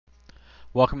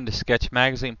Welcome to Sketch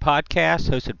Magazine Podcast,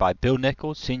 hosted by Bill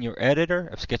Nichols, Senior Editor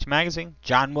of Sketch Magazine,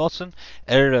 John Wilson,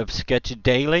 Editor of Sketch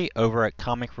Daily over at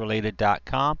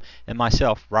ComicRelated.com, and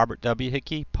myself, Robert W.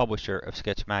 Hickey, Publisher of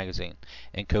Sketch Magazine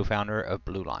and co-founder of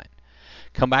Blue Line.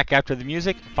 Come back after the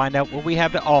music and find out what we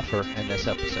have to offer in this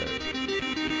episode.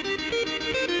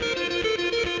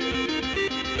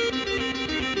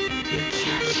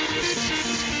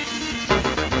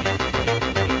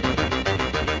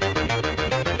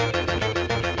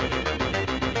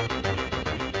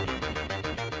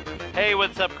 Hey,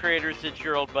 what's up, creators? It's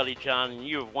your old buddy John, and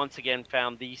you have once again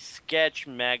found the Sketch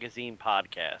Magazine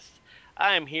Podcast.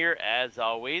 I am here, as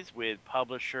always, with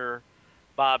publisher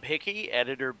Bob Hickey,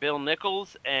 editor Bill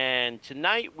Nichols, and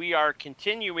tonight we are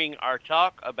continuing our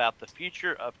talk about the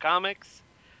future of comics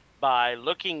by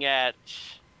looking at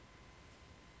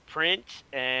print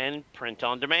and print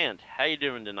on demand. How you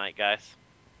doing tonight, guys?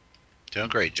 Doing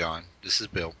great, John. This is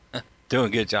Bill.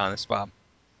 Doing good, John. It's Bob.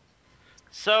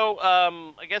 So,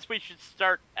 I guess we should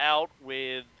start out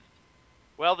with,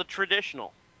 well, the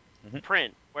traditional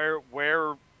print, where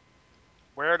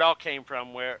it all came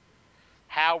from,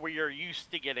 how we are used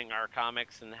to getting our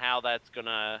comics, and how that's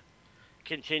gonna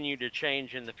continue to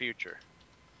change in the future.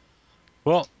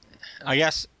 Well, I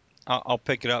guess I'll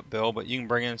pick it up, Bill, but you can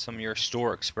bring in some of your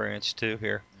store experience too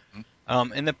here.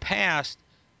 In the past,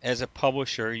 as a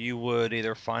publisher, you would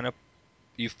either find a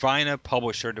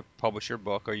publisher to publish your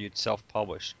book, or you'd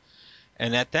self-publish.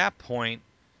 And at that point,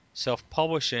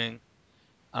 self-publishing,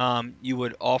 you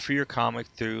would offer your comic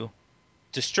through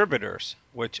distributors,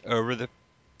 which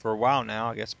for a while now,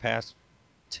 I guess past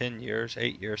 10 years,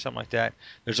 8 years, something like that,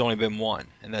 there's only been one,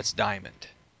 and that's Diamond.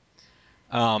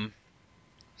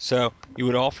 So you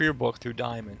would offer your book through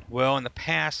Diamond. Well, in the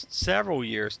past several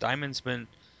years, Diamond's been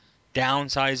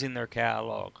downsizing their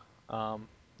catalog,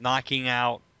 knocking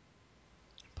out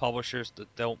publishers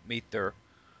that don't meet their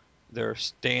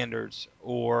standards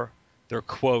or their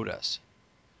quotas.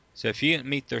 So if you didn't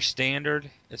meet their standard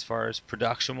as far as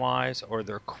production wise, or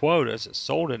their quotas that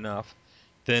sold enough,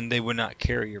 then they would not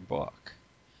carry your book.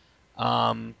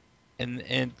 And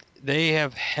they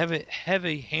have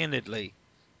heavy-handedly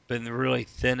been really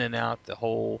thinning out the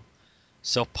whole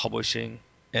self-publishing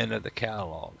end of the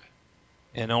catalog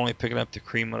and only picking up the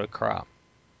cream of the crop.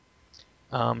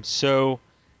 So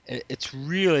it's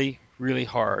really, really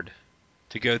hard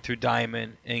to go through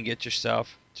Diamond and get your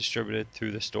stuff distributed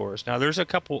through the stores. Now, there's a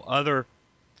couple other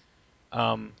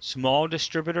small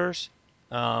distributors,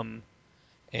 and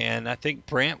I think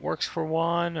Brant works for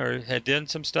one, or had done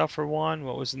some stuff for one.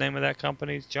 What was the name of that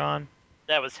company, John?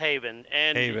 That was Haven,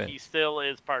 and Haven. he still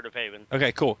is part of Haven.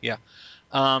 Okay, cool. Yeah.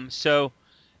 So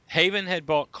Haven had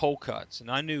bought Cold Cuts, and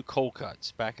I knew Cold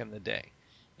Cuts back in the day,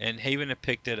 and Haven had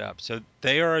picked it up. So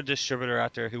they are a distributor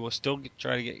out there who will still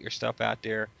try to get your stuff out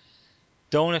there.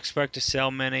 Don't expect to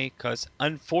sell many because,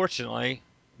 unfortunately,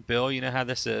 Bill, you know how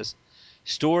this is.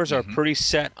 Stores are pretty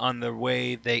set on the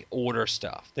way they order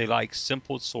stuff. They like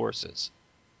simple sources.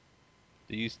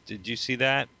 Did you see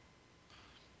that?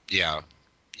 Yeah.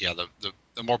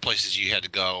 The more places you had to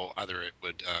go, either it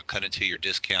would cut into your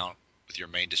discount with your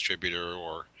main distributor,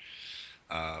 or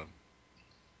uh,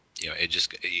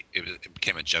 it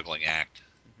became a juggling act.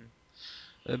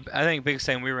 I think the biggest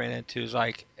thing we ran into is,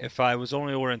 like, if I was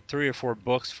only ordering 3 or 4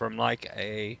 books from like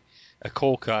a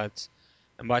Cold Cuts,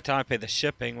 and by the time I paid the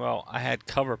shipping, well, I had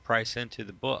cover price into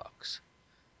the books,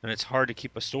 and it's hard to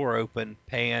keep a store open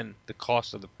paying the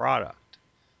cost of the product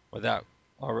without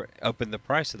or upping the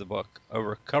price of the book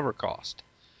over cover cost.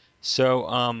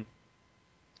 So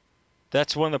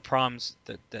that's one of the problems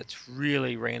that's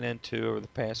really ran into over the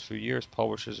past few years.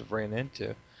 Publishers have ran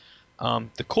into.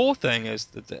 The cool thing is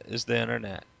the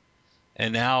internet,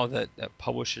 and now that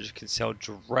publishers can sell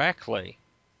directly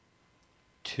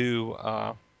to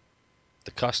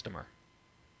the customer.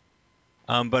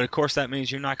 But of course, that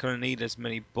means you're not going to need as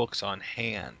many books on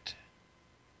hand.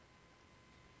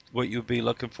 What you'd be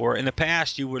looking for in the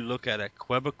past, you would look at a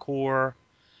Quebecor.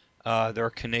 They're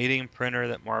a Canadian printer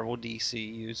that Marvel DC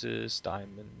uses,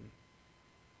 Diamond,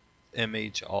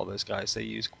 Image, all those guys. They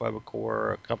use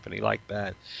Quebecor, a company like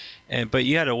that. But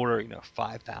you had to order,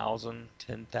 5,000,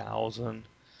 10,000,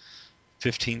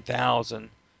 15,000,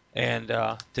 and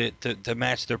to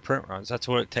match their print runs. That's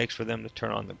what it takes for them to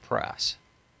turn on the press.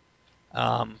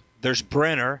 There's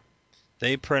Brenner.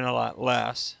 They print a lot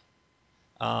less,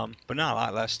 but not a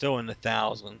lot less, still in the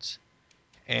thousands.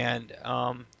 And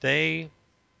they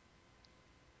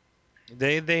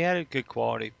had a good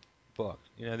quality book.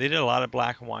 They did a lot of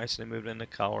black and whites, and they moved into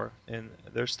color, and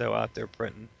they're still out there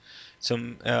printing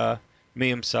some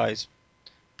medium-sized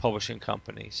publishing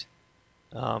companies.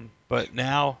 But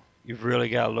now you've really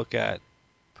got to look at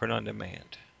print on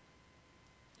demand.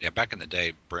 Yeah, back in the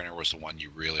day, Brenner was the one you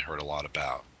really heard a lot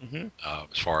about Hmm.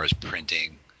 as far as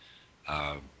printing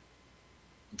uh,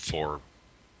 for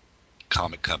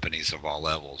comic companies of all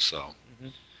levels. So, Hmm.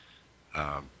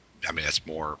 um, I mean, that's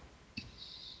more.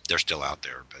 They're still out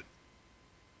there, but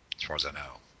as far as I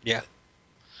know. Yeah.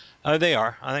 They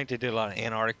are. I think they did a lot of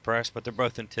Antarctic Press, but they're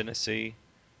both in Tennessee.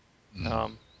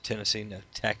 Mm. Tennessee, no,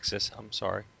 Texas. I'm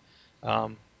sorry.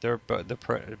 They're both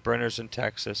Brenner's in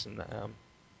Texas, and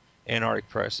Antarctic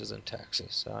Press is in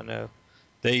Texas. So I know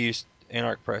they used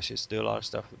Antarctic Press used to do a lot of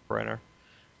stuff with Brenner.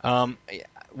 Yeah,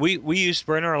 we used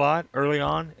Brenner a lot early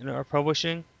on in our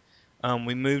publishing.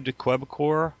 We moved to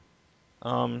Quebecor.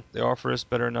 They offered us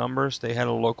better numbers. They had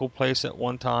a local place at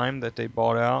one time that they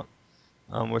bought out,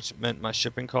 which meant my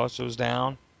shipping cost was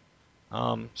down.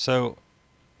 So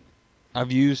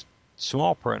I've used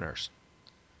small printers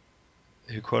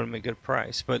who quoted me a good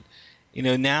price. But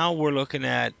now we're looking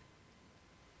at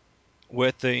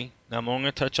now I'm only going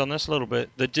to touch on this a little bit,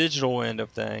 the digital end of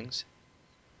things.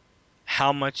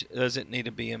 How much does it need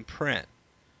to be in print?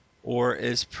 Or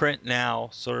is print now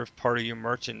sort of part of your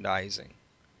merchandising?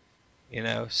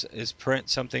 Is print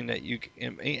something that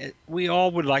we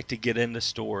all would like to get into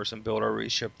stores and build our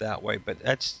reship that way, but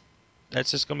that's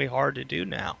just going to be hard to do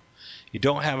now. You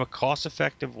don't have a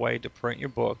cost-effective way to print your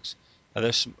books,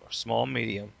 other small,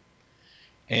 medium,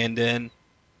 and then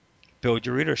build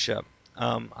your readership.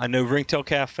 I know Ringtail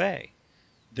Cafe.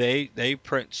 They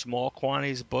print small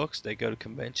quantities of books. They go to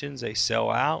conventions. They sell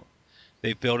out.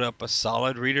 They build up a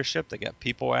solid readership. They got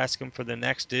people asking for the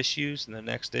next issues and the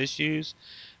next issues,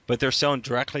 but they're selling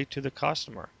directly to the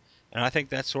customer. And I think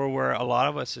that's sort of where a lot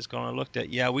of us is going to look at.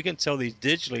 Yeah, we can sell these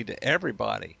digitally to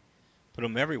everybody, put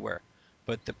them everywhere,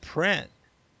 but the print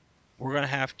we're going to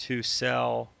have to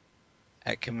sell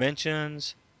at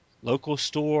conventions, local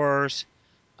stores,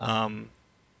 um,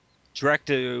 direct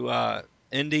to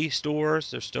indie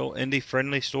stores. There's still indie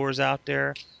friendly stores out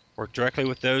there. Work directly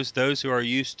with those who are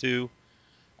used to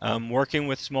working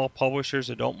with small publishers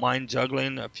that don't mind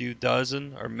juggling a few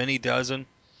dozen or many dozen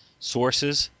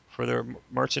sources for their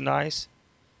merchandise.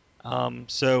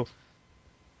 So,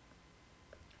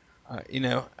 you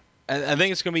know, I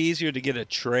think it's going to be easier to get a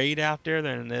trade out there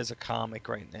than it is a comic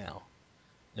right now.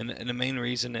 And the main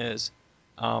reason is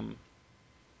um,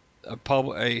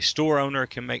 a store owner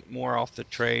can make more off the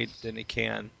trade than he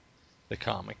can the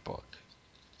comic book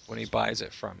when he buys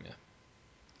it from you.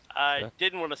 I So,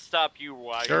 didn't want to stop you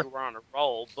while sure, you were on a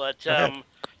roll, but go ahead.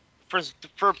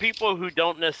 for people who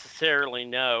don't necessarily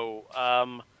know,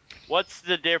 what's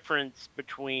the difference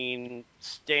between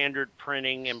standard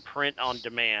printing and print on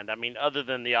demand? I mean, other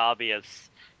than the obvious,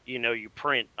 you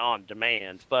print on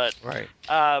demand, but Right.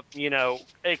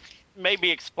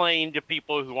 maybe explain to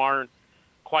people who aren't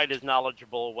quite as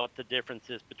knowledgeable what the difference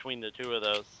is between the two of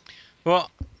those.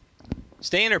 Well,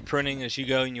 standard printing is you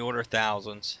go and you order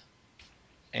thousands,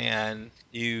 and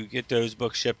you get those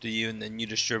books shipped to you, and then you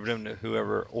distribute them to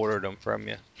whoever ordered them from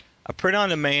you. A print on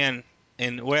demand,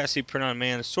 and the way I see print on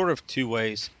demand is sort of two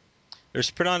ways. There's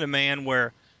print on demand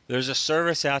where there's a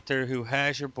service out there who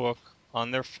has your book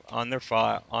on their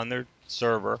file on their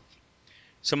server.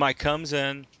 Somebody comes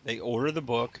in, they order the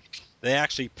book, they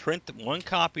actually print one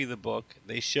copy of the book,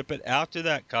 they ship it out to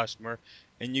that customer,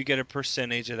 and you get a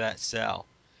percentage of that sale.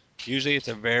 Usually it's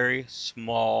a very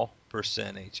small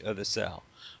percentage of the sale,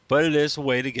 but it is a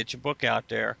way to get your book out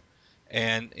there,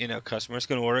 and customers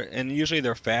can order it, and usually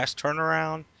they're fast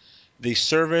turnaround. The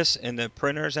service and the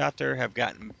printers out there have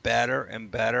gotten better and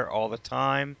better all the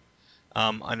time.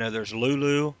 I know there's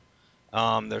Lulu,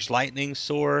 there's Lightning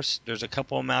Source, there's a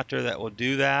couple of them out there that will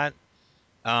do that.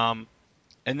 Um,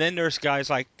 and then there's guys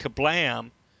like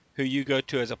Kablam, who you go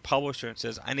to as a publisher and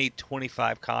says, I need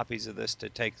 25 copies of this to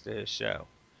take to the show.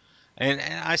 And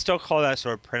I still call that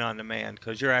sort of print on demand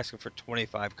because you're asking for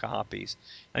 25 copies.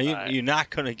 And Right. you're not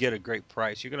going to get a great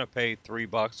price. You're going to pay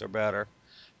 $3 or better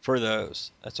for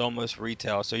those. That's almost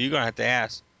retail. So you're going to have to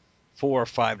ask $4 or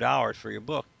 $5 for your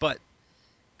book. But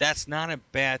that's not a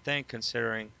bad thing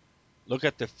considering look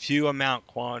at the few amount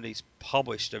quantities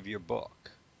published of your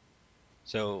book.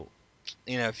 So,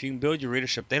 if you can build your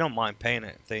readership, they don't mind paying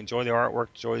it. If they enjoy the artwork,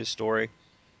 enjoy the story,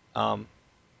 um,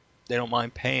 they don't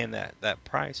mind paying that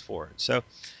price for it. So,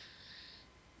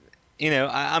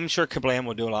 I'm sure Kablam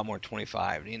will do a lot more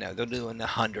 25. They'll do in the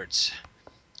hundreds.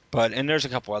 And there's a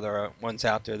couple other ones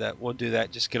out there that will do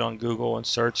that. Just get on Google and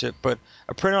search it. But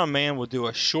a print on demand will do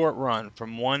a short run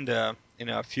from one to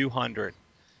a few hundred.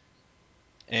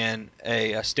 And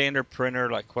a standard printer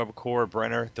like Quebecor or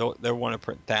Brenner, they'll want to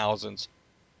print thousands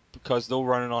because they'll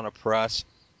run it on a press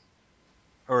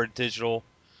or a digital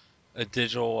a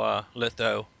digital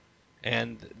litho,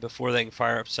 and before they can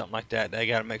fire up something like that, they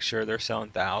got to make sure they're selling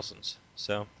thousands.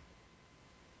 So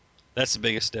that's the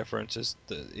biggest difference. Is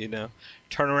the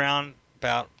turnaround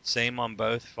about same on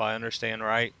both, if I understand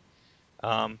right.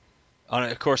 Um,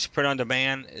 of course, print on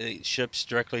demand, it ships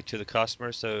directly to the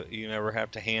customer, so you never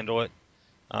have to handle it.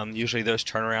 Usually those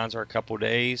turnarounds are a couple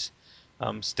days.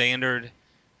 Standard,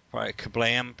 probably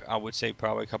kablam, I would say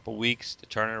probably a couple weeks to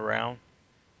turn it around.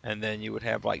 And then you would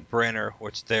have like Brenner,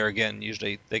 which there again,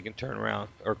 usually they can turn around,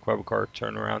 or Quebecor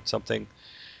turn around something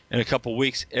in a couple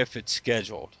weeks if it's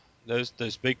scheduled. Those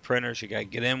big printers, you got to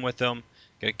get in with them,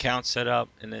 get accounts set up,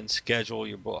 and then schedule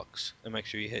your books and make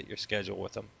sure you hit your schedule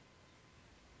with them.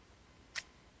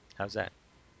 How's that?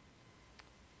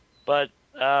 But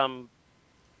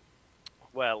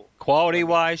well, Quality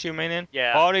wise, you meaning?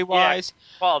 yeah, Quality wise?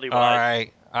 quality All wise.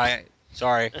 right.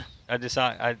 Sorry.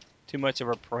 I too much of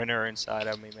a printer inside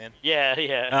of me, man.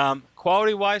 Yeah.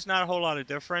 Quality wise, not a whole lot of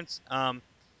difference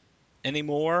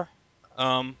anymore.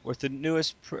 With the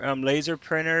newest laser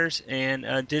printers and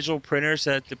digital printers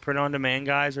that the print on demand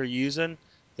guys are using,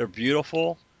 they're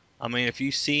beautiful. I mean, if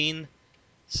you've seen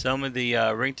some of the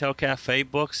Ringtail Cafe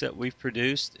books that we've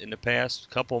produced in the past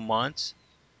couple months,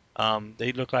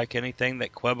 they look like anything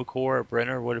that Quebecor or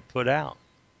Brenner would have put out.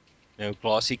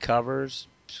 Glossy covers,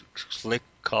 slick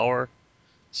color.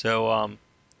 So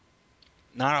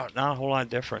not a whole lot of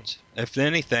difference. If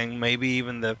anything, maybe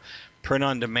even the print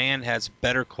on demand has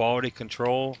better quality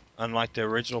control, unlike the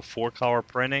original 4-color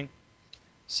printing.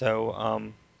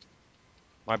 So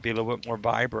might be a little bit more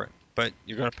vibrant, but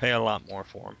you're going to pay a lot more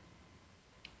for them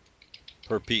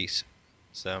per piece.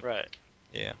 So Right.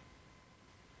 yeah. How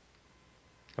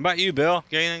about you, Bill?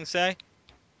 Got anything to say?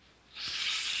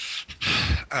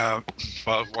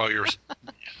 While you're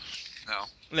no,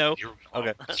 No. you're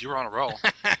Okay. you were on a roll.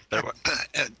 But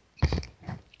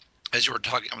as you were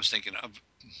talking, I was thinking of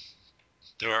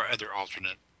there are other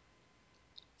alternate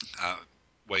uh,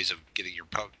 ways of getting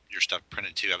your stuff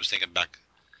printed too. I was thinking back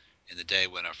in the day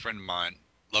when a friend of mine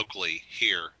locally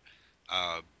here,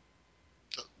 uh,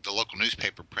 the local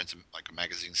newspaper prints like a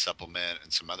magazine supplement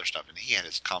and some other stuff, and he had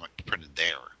his comic printed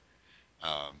there,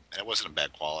 and it wasn't a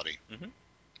bad quality. Mm-hmm.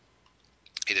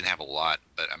 He didn't have a lot,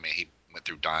 but I mean, he went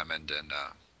through Diamond and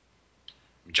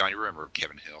John, you remember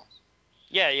Kevin Hill?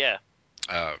 Yeah.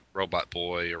 Robot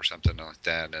Boy or something like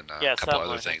that, and a Yeah, couple something other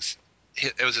like that. things.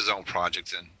 It was his own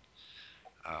project, and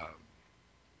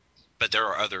but there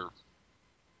are other,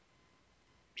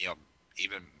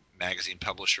 even magazine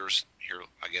publishers here,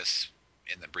 I guess,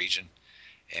 in the region,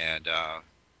 and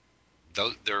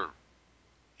those there.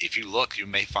 If you look, you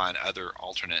may find other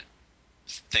alternate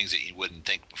things that you wouldn't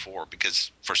think before,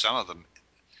 because for some of them,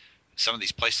 some of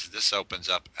these places, this opens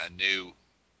up a new,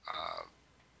 uh,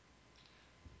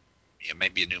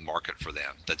 maybe a new market for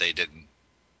them that they didn't,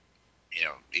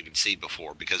 even see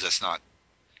before, because that's not,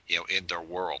 in their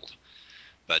world.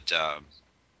 But yeah,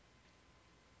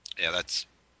 that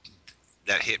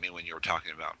hit me when you were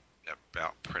talking about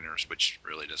printers, which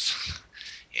really does,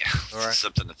 yeah, All right.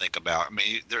 something to think about. I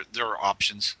mean, there are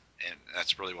options, and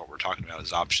that's really what we're talking about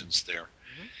is options there.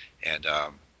 Mm-hmm. And I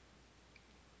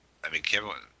mean, Kevin,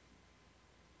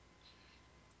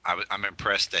 I'm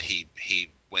impressed that he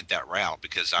went that route,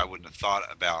 because I wouldn't have thought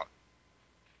about,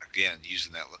 again,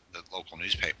 using the local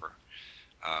newspaper.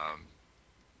 Um,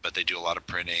 but they do a lot of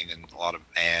printing and a lot of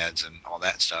ads and all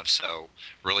that stuff. So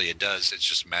really, it's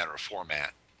just a matter of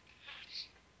format.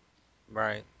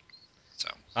 Right. So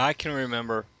I can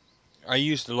remember I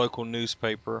used a local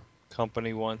newspaper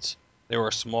company once. They were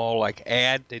small, like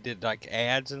they did like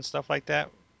ads and stuff like that.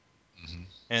 mhm.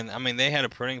 And I mean, they had a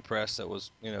printing press that was,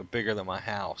 bigger than my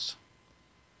house,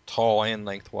 tall and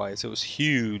lengthwise. It was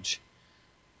huge.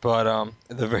 But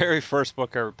the very first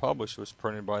book I ever published was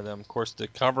printed by them. Of course, the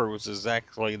cover was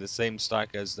exactly the same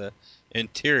stock as the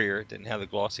interior. It didn't have the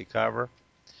glossy cover.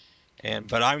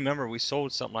 But I remember we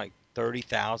sold something like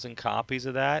 30,000 copies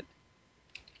of that.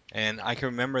 And I can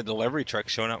remember the delivery truck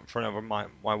showing up in front of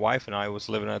my wife and I was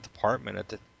living in an apartment at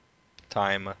the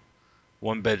time, a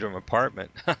 1-bedroom apartment.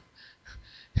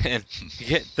 And to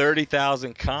get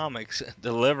 30,000 comics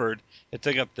delivered, it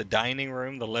took up the dining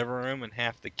room, the living room, and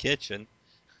half the kitchen.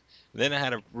 Then I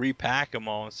had to repack them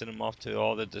all and send them off to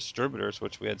all the distributors,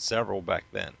 which we had several back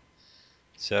then.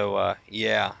 So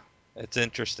yeah, it's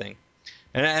interesting.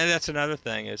 And that's another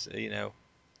thing is,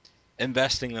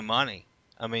 investing the money.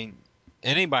 I mean,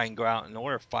 anybody can go out and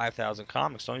order 5,000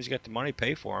 comics as long as you got the money to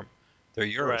pay for them. They're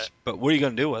Right. yours. But what are you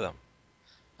going to do with them?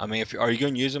 I mean, are you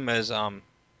going to use them as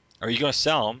are you going to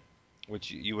sell them,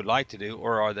 which you would like to do,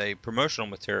 or are they promotional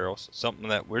materials? Something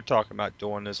that we're talking about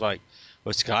doing is like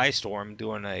with Skystorm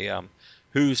doing a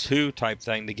who's who type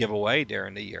thing to give away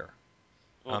during the year.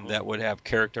 That would have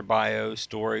character bios,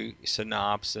 story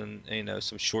synopsis, and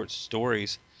some short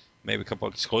stories, maybe a couple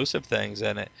exclusive things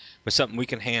in it, but something we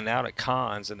can hand out at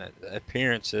cons and at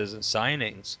appearances and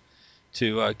signings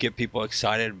to get people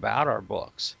excited about our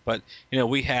books. But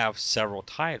we have several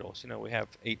titles. We have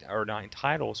 8 or 9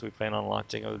 titles we plan on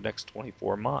launching over the next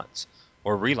 24 months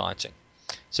or relaunching.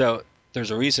 So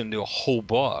there's a reason to do a whole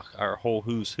book or a whole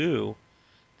who's who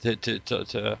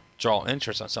to draw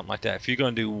interest on something like that. If you're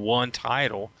going to do one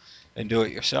title and do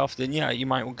it yourself, then yeah, you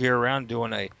might get around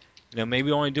doing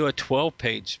maybe only do a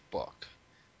 12-page book.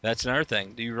 That's another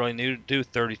thing. Do you really need to do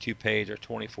 32-page or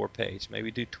 24-page? Maybe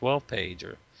do 12-page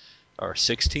or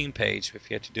 16-page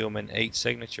if you have to do them in 8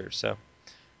 signatures. So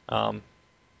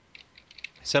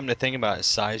something to think about is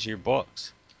size of your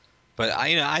books. But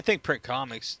I think print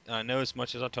comics, I know as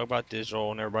much as I talk about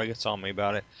digital and everybody gets on me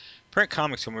about it, print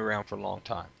comics will be around for a long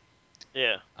time.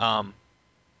 Yeah.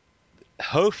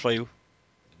 Hopefully,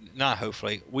 not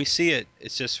hopefully, we see it.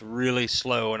 It's just really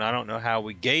slow, and I don't know how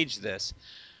we gauge this.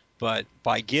 But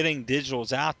by getting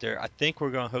digitals out there, I think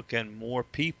we're going to hook in more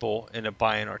people into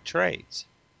buying our trades.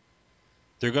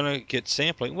 They're going to get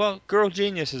sampling. Well, Girl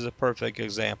Genius is a perfect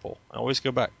example. I always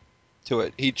go back to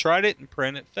it. He tried it in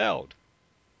print, it failed.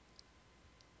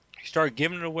 He started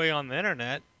giving it away on the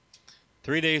internet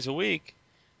 3 days a week,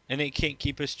 and he can't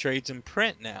keep his trades in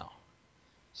print now.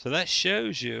 So that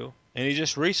shows you, and he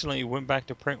just recently went back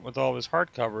to print with all of his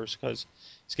hardcovers because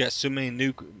he's got so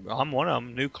many I'm one of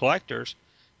them, new collectors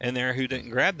in there who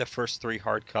didn't grab the first 3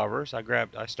 hardcovers.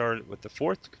 I started with the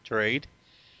 4th trade.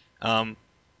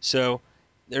 So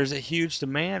there's a huge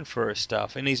demand for his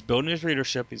stuff, and he's building his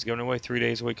readership. He's giving away 3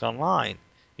 days a week online.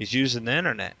 He's using the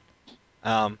internet.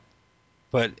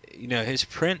 But his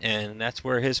print end, that's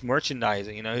where his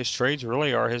merchandising, his trades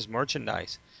really are his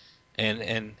merchandise,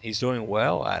 and he's doing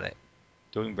well at it,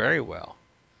 doing very well.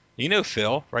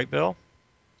 Phil, right, Bill?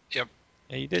 Yep.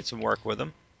 Yeah, you did some work with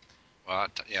him. Well, I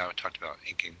talked about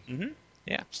inking. Mm-hmm.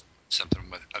 Yeah. Something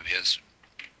of his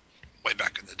way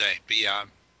back in the day, but yeah.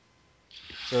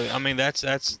 So that's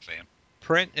Fan.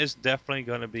 Print is definitely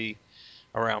going to be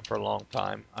around for a long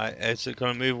time. Is it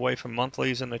going to move away from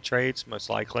monthlies and the trades? Most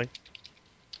likely.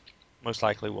 Most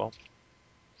likely will.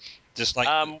 Just like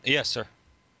yes, sir.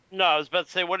 No, I was about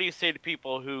to say, what do you say to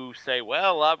people who say,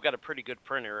 "Well, I've got a pretty good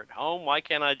printer at home. Why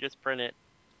can't I just print it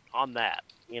on that?"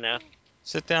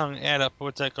 Sit down and add up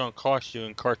what's that going to cost you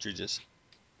in cartridges.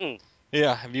 Hmm.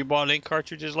 Yeah. Have you bought ink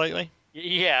cartridges lately?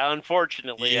 Yeah,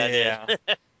 unfortunately, I did.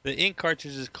 Yeah. The ink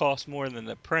cartridges cost more than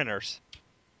the printers.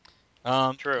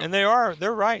 True. And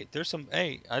they're right. There's some,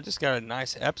 hey, I just got a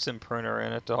nice Epson printer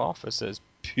in at the office. It's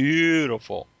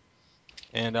beautiful.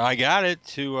 And I got it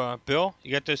to, Bill,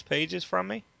 you got those pages from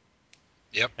me?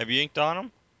 Yep. Have you inked on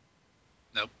them?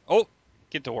 Nope. Oh,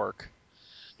 get to work.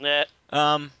 Yeah.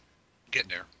 Getting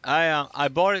there. I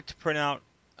bought it to print out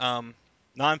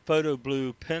non-photo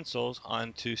blue pencils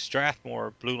onto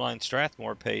Strathmore, Blue Line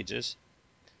Strathmore pages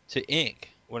to ink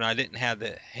when I didn't have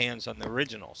the hands on the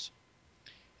originals.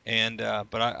 And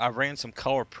but I ran some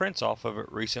color prints off of it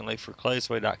recently for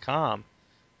claysway.com,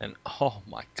 and oh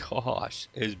my gosh,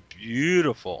 it's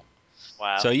beautiful.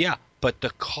 Wow. So yeah, but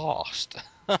the cost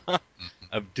Mm-hmm.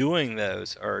 of doing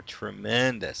those are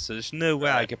tremendous. So there's no way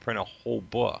I Right. could print a whole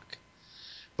book.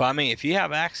 But I mean, if you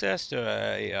have access to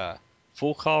a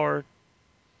full color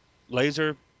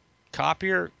laser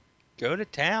copier, go to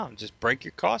town. Just break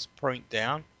your cost point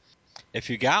down. If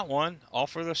you got one,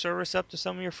 offer the service up to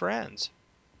some of your friends.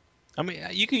 I mean,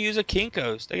 you can use a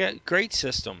Kinko's. They got great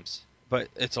systems, but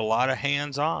it's a lot of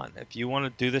hands-on. If you want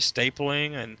to do the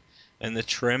stapling and the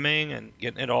trimming and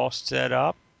getting it all set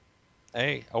up,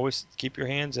 hey, always keep your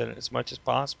hands in it as much as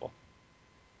possible.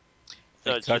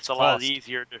 So It it's cuts just a lot cost.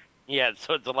 easier to. Yeah,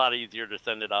 so it's a lot easier to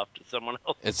send it off to someone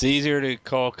else. It's easier to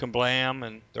call Kablam,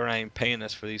 and they're not even paying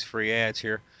us for these free ads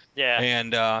here, Yeah.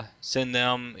 and send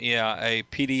them a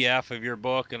PDF of your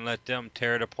book and let them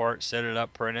tear it apart, set it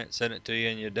up, print it, send it to you,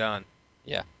 and you're done.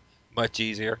 Yeah, much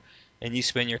easier. And you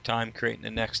spend your time creating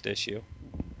the next issue.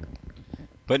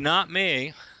 But not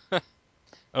me.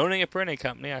 Owning a printing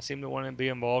company, I seem to want to be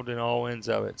involved in all ends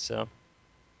of it. So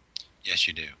Yes,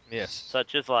 you do. yes,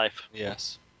 Such is life.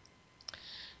 yes.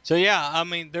 So yeah, I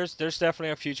mean, there's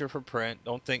definitely a future for print.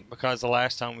 Don't think because the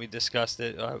last time we discussed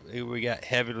it, we got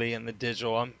heavily in the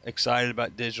digital. I'm excited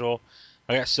about digital.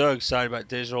 I got so excited about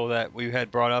digital that we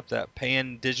had brought up that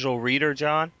Pan digital reader,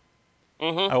 John.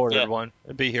 I ordered Yeah. one.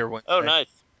 It'll be here Oh, Wednesday. nice.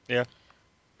 Yeah,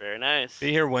 Very nice. be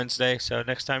here Wednesday. So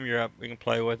next time you're up, we can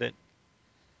play with it.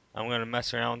 I'm gonna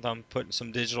mess around with them, putting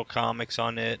some digital comics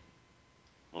on it.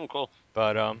 Oh, cool.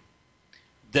 But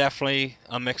definitely,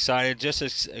 I'm excited. Just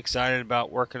as excited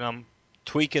about working on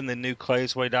tweaking the new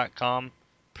Claysway.com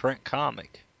print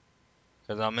comic.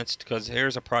 Because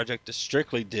here's a project that's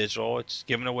strictly digital. It's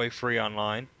given away free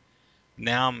online.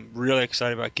 Now I'm really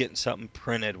excited about getting something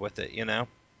printed with it, you know.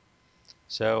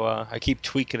 So I keep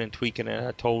tweaking and tweaking it.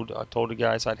 I told the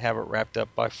guys I'd have it wrapped up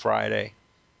by Friday.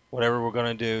 Whatever we're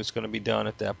gonna do is gonna be done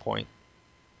at that point.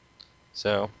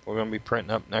 So we're gonna be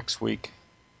printing up next week.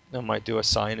 I might do a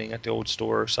signing at the old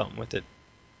store or something with it.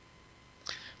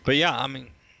 But yeah, I mean,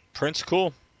 print's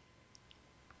cool.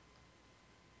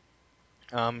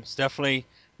 It's definitely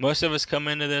most of us come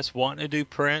into this wanting to do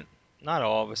print. Not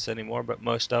all of us anymore, but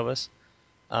most of us.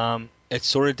 It's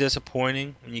sort of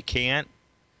disappointing when you can't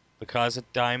because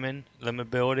of diamond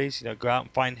limitabilities. You know, go out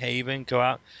and find Haven. Go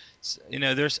out. You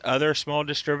know, there's other small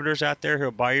distributors out there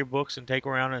who'll buy your books and take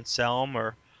around and sell them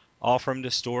or offer them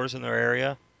to stores in their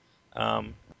area.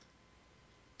 Um,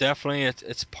 Definitely,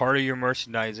 it's part of your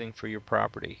merchandising for your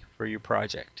property, for your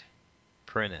project.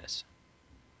 Print is.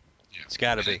 Yeah. It's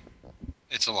got to And be.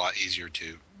 it's a lot easier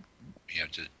to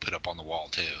to put up on the wall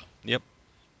too. Yep.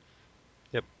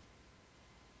 Yep.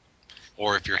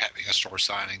 Or if you're having a store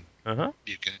signing, Uh huh.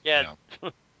 you can Yeah.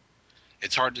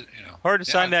 it's hard to Hard to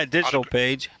sign that digital autograph.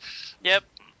 page. Yep.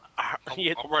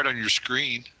 I'll write on your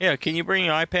screen. Yeah. Can you bring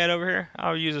your iPad over here?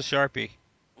 I'll use a Sharpie.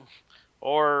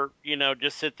 Or,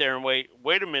 just sit there and wait.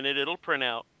 Wait a minute, it'll print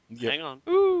out. Yep. Hang on.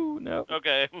 Ooh, no.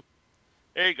 Okay.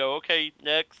 There you go. Okay,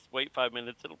 next. Wait 5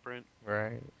 minutes, it'll print.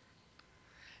 Right.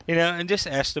 You know, and just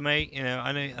estimate,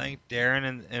 I think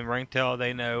Darren and Ringtail,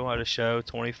 they know how to show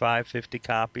 25, 50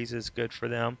 copies is good for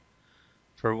them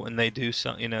for when they do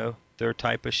some, their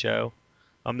type of show.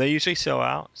 They usually sell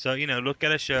out. So, look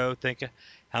at a show, think of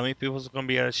how many people's going to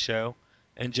be at a show,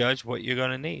 and judge what you're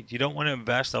going to need. You don't want to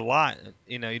invest a lot.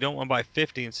 You don't want to buy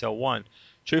 50 and sell one.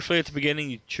 Truthfully, at the beginning,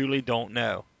 you truly don't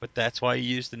know. But that's why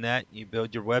you use the net. You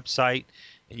build your website,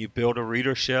 and you build a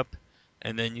readership,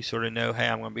 and then you sort of know, hey,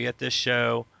 I'm going to be at this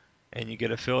show, and you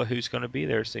get a feel of who's going to be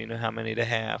there, so you know how many to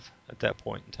have at that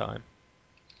point in time.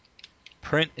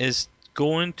 Print is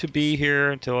going to be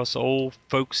here until us old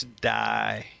folks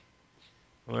die.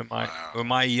 When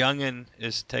my youngin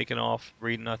is taking off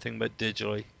reading nothing but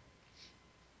digitally.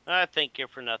 I think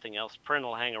if for nothing else, print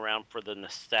will hang around for the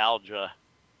nostalgia.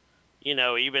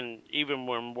 Even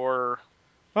when we're,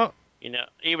 Well,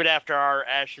 even after our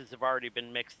ashes have already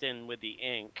been mixed in with the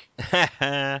ink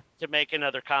to make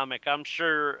another comic, I'm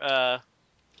sure that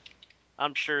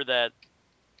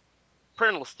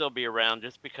print will still be around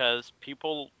just because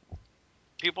people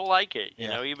like it.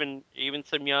 Yeah. Even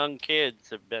some young kids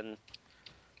have been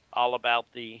all about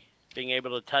the being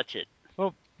able to touch it.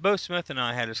 Well, Bo Smith and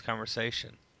I had this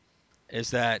conversation.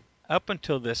 Is that up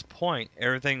until this point,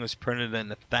 everything was printed in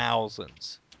the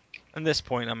thousands. And this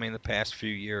point, I mean the past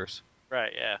few years.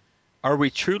 Right, yeah. Are we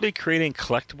truly creating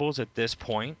collectibles at this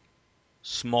point?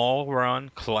 Small run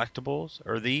collectibles?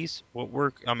 Are these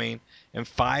in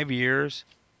 5 years,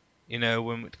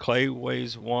 when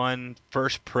Clayways one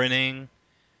first printing,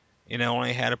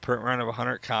 only had a print run of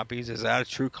 100 copies, is that a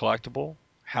true collectible?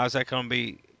 How's that going to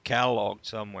be cataloged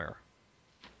somewhere?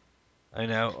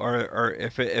 Or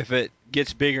if it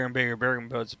gets bigger and bigger and bigger and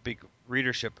builds a big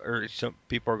readership, or some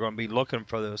people are going to be looking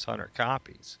for those 100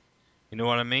 copies. You know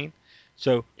what I mean?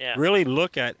 So Yeah. really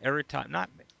look at every time, not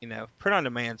print on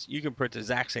demands. You can print the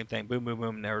exact same thing, boom, boom,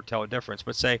 boom, never tell a difference.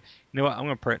 But say, you know what, I'm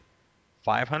going to print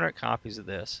 500 copies of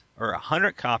this or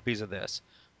 100 copies of this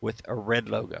with a red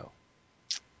logo,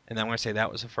 and then I'm going to say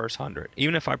that was the first 100,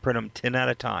 even if I print them 10 at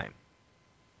a time.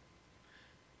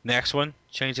 Next one,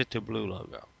 change it to blue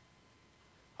logo.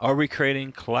 Are we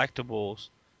creating collectibles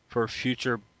for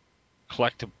future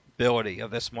collectability of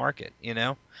this market?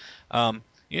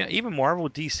 Even Marvel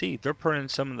DC, they're printing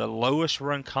some of the lowest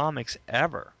run comics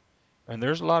ever, and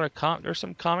there's a lot of there's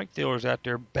some comic dealers out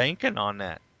there banking on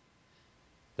that.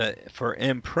 That for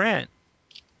imprint,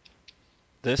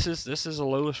 this is the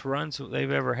lowest runs that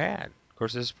they've ever had. Of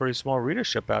course, there's a pretty small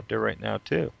readership out there right now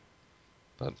too,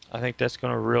 but I think that's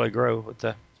going to really grow with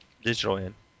the digital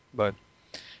end. But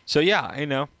so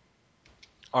yeah,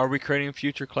 are we creating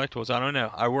future collectibles? I don't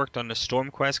know. I worked on the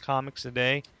StormQuest comics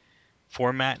today,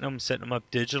 formatting them, setting them up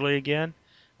digitally again.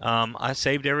 I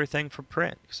saved everything for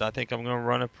print because I think I'm going to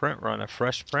run a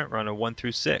fresh print run of 1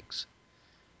 through 6,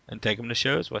 and take them to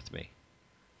shows with me.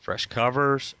 Fresh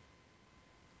covers,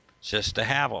 just to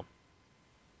have them.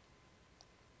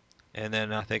 And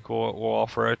then I think we'll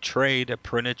offer a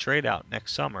printed trade out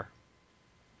next summer,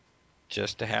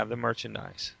 just to have the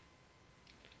merchandise.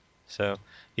 So,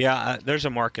 yeah, there's a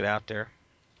market out there.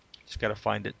 Just got to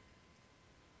find it.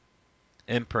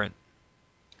 Imprint.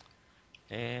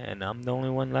 And I'm the only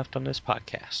one left on this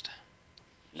podcast.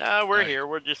 No, we're Right. here.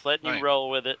 We're just letting you Right. roll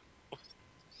with it.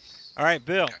 All right,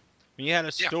 Bill. Okay. When you had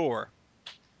a Yeah. store,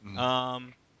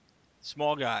 Mm.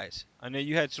 small guys. I know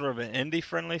you had sort of an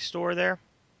indie-friendly store there.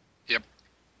 Yep.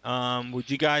 Would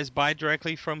you guys buy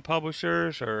directly from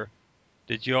publishers, or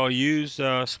did you all use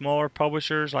smaller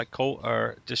publishers like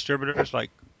or distributors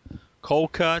like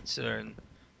Cold Cuts, or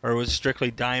was it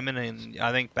strictly Diamond? And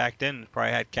I think back then you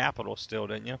probably had Capital still,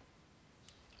 didn't you?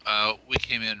 We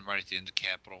came in right at the end of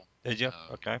Capital. Did you?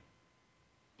 Uh, Okay.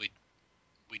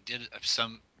 we did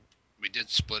some. We did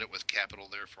split it with Capital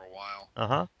there for a while.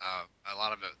 Uh-huh. A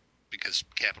lot of it because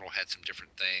Capital had some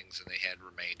different things and they had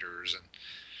remainders, and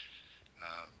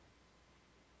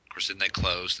of course then they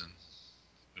closed and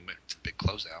we went to the big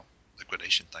closeout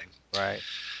liquidation thing. Right.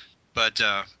 But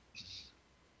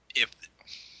if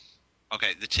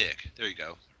okay, the Tick. There you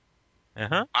go.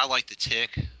 Uh-huh. I like the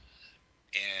Tick,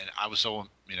 and I was so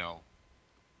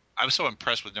I was so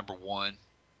impressed with number one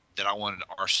that I wanted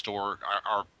our store,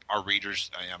 our readers,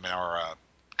 I mean our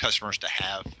customers to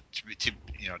have to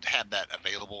have that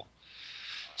available.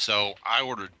 So I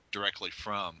ordered directly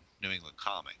from New England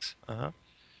Comics, Uh-huh.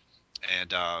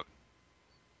 and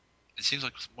it seems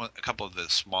like a couple of the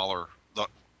smaller.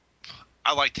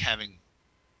 I liked having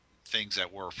things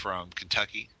that were from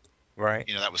Kentucky. Right.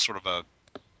 That was sort of a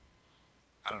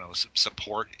I don't know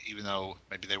support, even though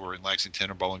maybe they were in Lexington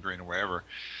or Bowling Green or wherever.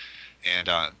 And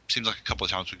seems like a couple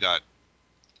of times we got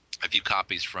a few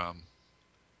copies from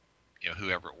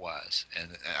whoever it was,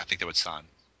 and I think they would sign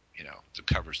the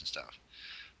covers and stuff.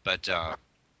 But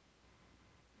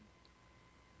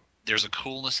there's a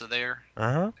coolness there.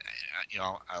 Uh-huh.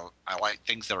 I like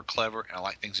things that are clever and I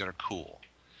like things that are cool,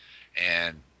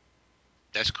 and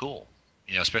that's cool.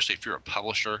 Especially if you're a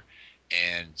publisher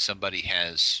and somebody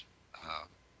has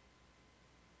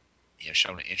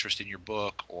shown an interest in your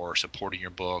book or supporting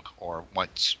your book or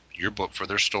wants your book for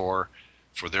their store,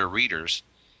 for their readers.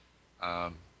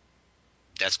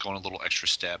 That's going a little extra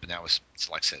step, and that was,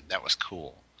 like I said, that was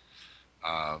cool.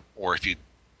 Or if you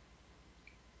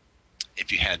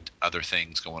had other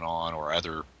things going on or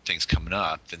other things coming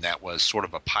up, then that was sort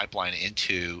of a pipeline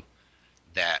into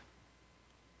that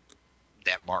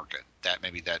market, that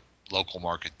maybe that local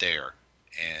market there,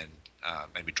 and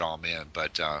maybe draw them in.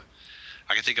 But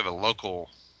I can think of a local,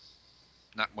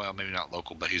 maybe not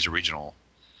local, but he's a regional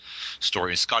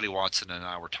story. And Scotty Watson and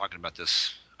I were talking about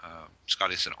this.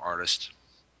 Scotty's an artist.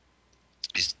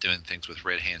 He's doing things with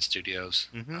Red Hand Studios,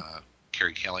 Mm-hmm.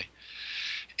 Kerry Kelly,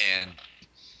 and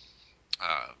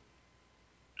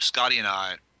Scotty and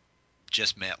I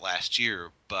just met last year,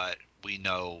 but we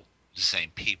know the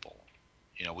same people.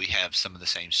 We have some of the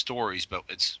same stories, but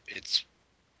it's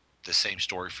the same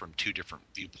story from two different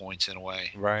viewpoints in a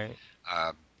way. Right.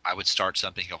 I would start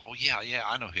something, go, oh yeah,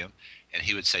 I know him, and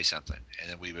he would say something, and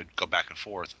then we would go back and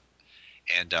forth.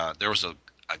 And there was a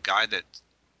guy that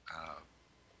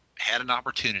had an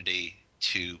opportunity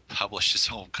to publish his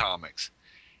own comics,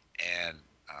 and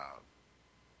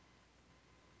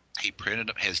he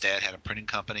printed. His dad had a printing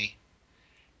company,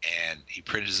 and he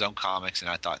printed his own comics. And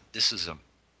I thought, this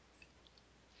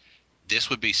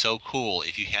would be so cool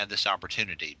if you had this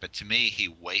opportunity. But to me, he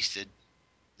wasted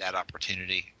that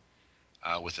opportunity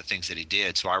with the things that he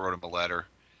did. So I wrote him a letter,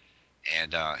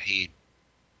 and he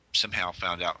somehow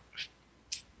found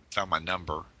my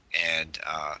number and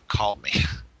called me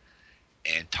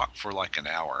and talked for like an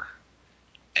hour.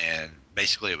 And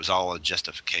basically, it was all a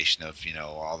justification of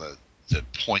all the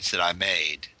points that I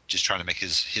made, just trying to make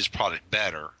his product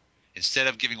better. Instead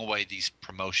of giving away these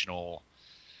promotional,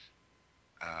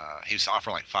 he was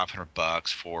offering like $500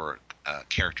 for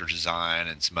character design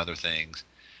and some other things.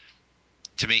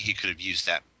 To me, he could have used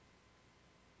that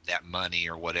money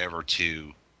or whatever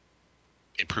to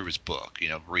improve his book,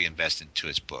 reinvest into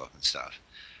his book and stuff.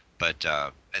 But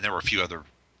and there were a few other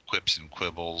quips and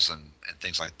quibbles and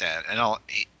things like that. And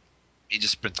he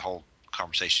just spent the whole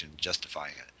conversation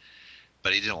justifying it.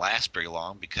 But he didn't last very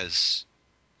long because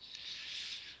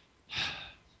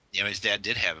his dad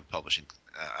did have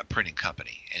a printing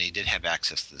company, and he did have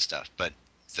access to the stuff. But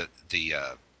the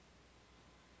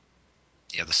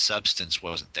the substance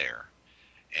wasn't there,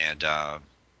 and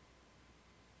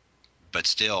but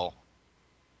still,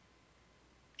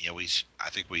 I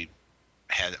think we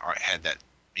had that.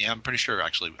 Yeah, I'm pretty sure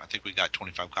actually. I think we got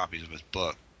 25 copies of his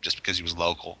book just because he was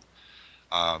local,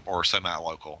 or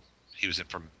semi-local. He was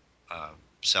from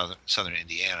southern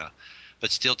Indiana,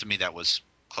 but still, to me, that was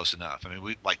close enough. I mean,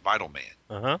 we like Vital Man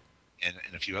Uh-huh. and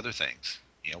a few other things.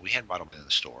 We had Vital Man in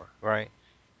the store, Right.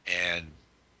 and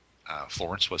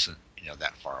Florence wasn't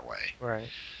that far away. Right.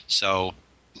 So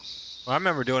Well, I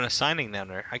remember doing a signing down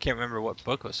there. I can't remember what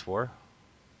book it was for.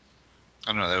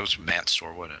 I don't know. That was Matt's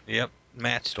store, wasn't it? Yep,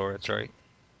 Matt's store. That's right.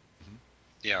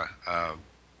 Yeah.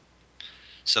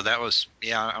 So that was,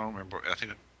 yeah, I don't remember. I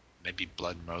think maybe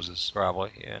Blood and Moses.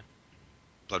 Probably, yeah.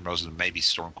 Blood and Moses and maybe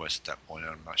Stormquest at that point.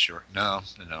 I'm not sure. No,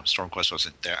 Stormquest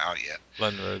wasn't there out yet.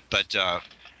 Blood and Rose. But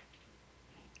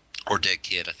or Dead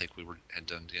Kid. I think we had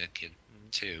done Dead Kid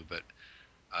too. But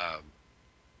um,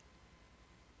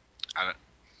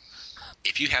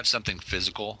 if you have something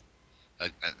physical,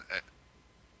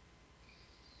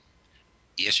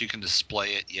 yes, you can display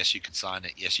it. Yes, you can sign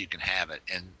it. Yes, you can have it.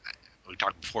 And we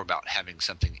talked before about having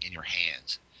something in your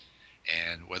hands,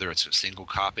 and whether it's a single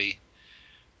copy,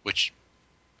 which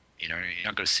you're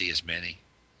not going to see as many.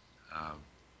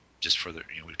 Just for the,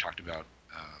 we've talked about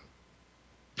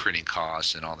printing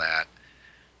costs and all that,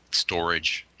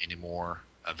 storage anymore,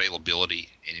 availability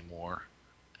anymore.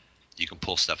 You can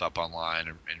pull stuff up online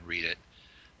and read it,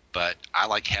 but I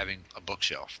like having a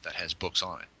bookshelf that has books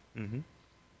on it. Mm-hmm.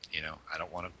 I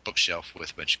don't want a bookshelf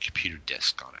with a bunch of computer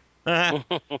disks on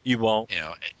it. You won't.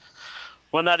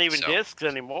 Well, not even discs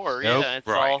anymore. Nope. Yeah, it's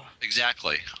right, all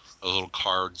exactly. Those little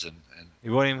cards and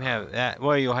you won't even have that.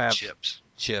 Well, you'll have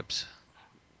chips.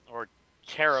 Or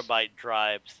terabyte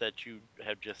drives that you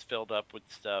have just filled up with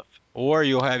stuff. Or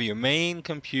you'll have your main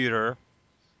computer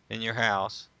in your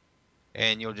house,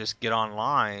 and you'll just get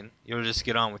online. You'll just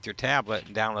get on with your tablet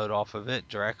and download off of it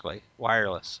directly,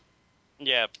 wireless.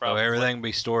 Yeah, So probably. everything will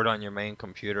be stored on your main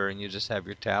computer, and you just have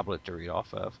your tablet to read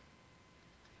off of.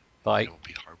 Like, it will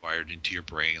be hardwired into your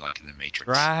brain, like in the Matrix.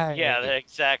 Right. Yeah,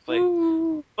 exactly.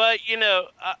 Ooh. But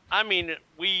I mean,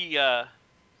 we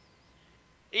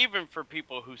even for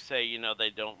people who say they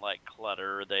don't like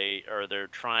clutter, they're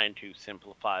trying to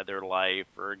simplify their life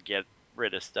or get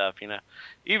rid of stuff.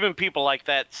 Even people like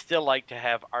that still like to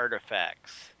have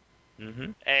artifacts.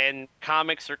 Mm-hmm. And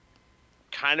comics are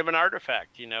kind of an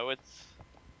artifact.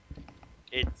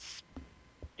 It's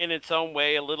in its own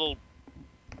way a little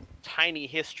tiny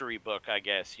history book, I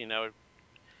guess.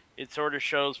 It sort of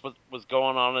shows what was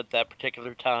going on at that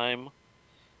particular time.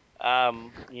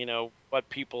 What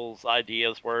people's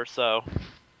ideas were. So,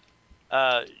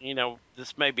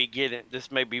 this may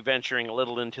be venturing a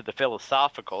little into the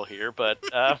philosophical here, but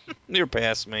You're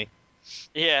past me.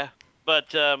 yeah,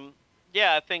 but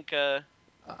yeah, I think I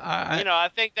I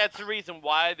think that's the reason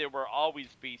why there will always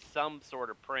be some sort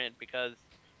of print, because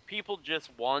people just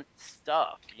want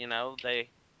stuff. They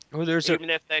well, there's even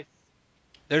if they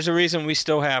a reason we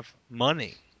still have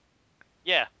money.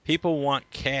 yeah. People want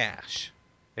cash.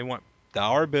 They want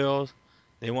dollar bills.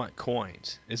 They want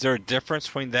coins. Is there a difference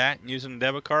between that and using a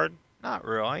debit card? Not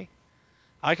really.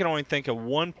 I can only think of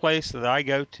one place that I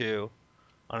go to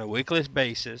on a weekly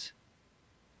basis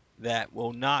that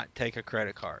will not take a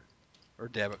credit card or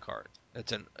debit card.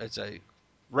 It's a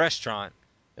restaurant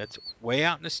that's way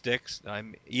out in the sticks that I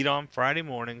eat on Friday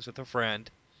mornings with a friend,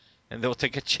 and they'll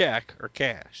take a check or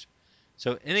cash.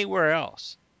 So anywhere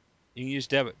else, you can use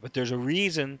debit, but there's a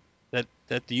reason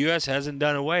that the U.S. hasn't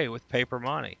done away with paper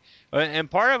money, and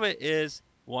part of it is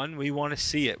one, we want to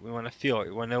see it, we want to feel it,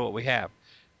 we want to know what we have.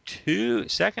 Two,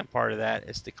 second part of that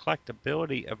is the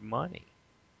collectability of money.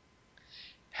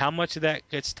 How much of that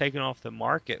gets taken off the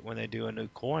market when they do a new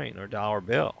coin or dollar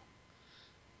bill?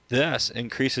 This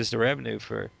increases the revenue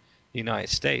for the United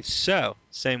States. So,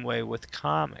 same way with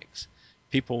comics.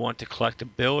 People want the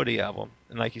collectability of them.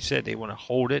 And like you said, they want to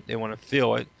hold it, they want to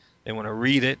feel it, they want to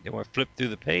read it, they want to flip through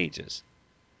the pages.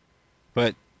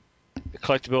 But the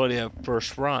collectability of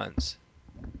first runs,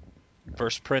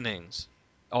 first printings,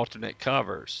 alternate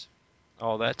covers,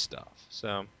 all that stuff.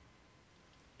 So,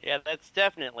 Yeah, that's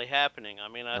definitely happening. I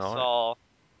mean,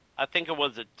 I think it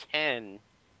was a 10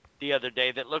 the other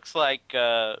day that looks like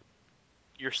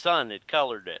your son had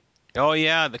colored it. oh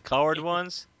yeah, the colored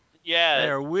ones, Yeah,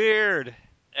 they're weird.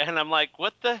 and I'm like,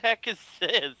 what the heck is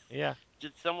this? Yeah.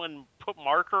 Did someone put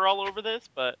marker all over this?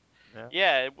 But Yeah.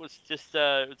 yeah, it was just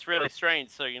it's really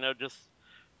strange. So just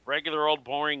regular old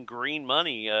boring green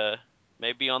money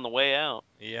may be on the way out.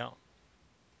 Yeah.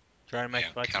 Trying to make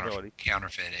flexibility.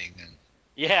 Counterfeiting and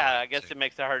Yeah, I guess it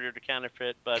makes it harder to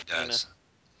counterfeit, but it does.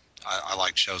 I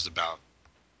like shows about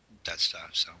that stuff.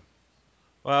 So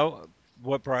Well,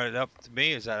 what brought it up to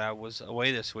me is that I was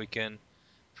away this weekend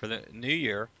for the New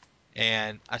Year,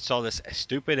 and I saw this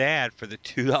stupid ad for the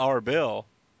 $2 bill.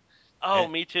 oh,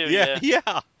 me too. Yeah, Yeah,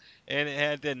 yeah, and it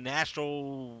had the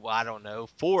national, I don't know,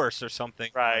 force or something.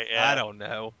 right. I Yeah, don't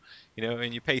know,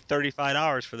 and you pay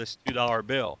 $35 for this $2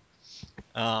 bill.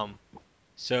 Um,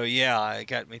 so yeah, it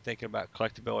got me thinking about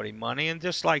collectability money, and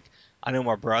just like I know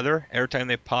my brother, every time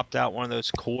they popped out one of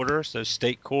those quarters, those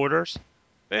state quarters,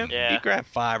 Yeah. You grab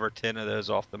 5 or 10 of those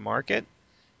off the market.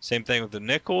 Same thing with the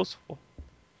nickels.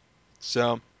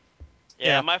 So, Yeah,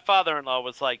 yeah. my father-in-law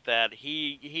was like that.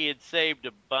 He had saved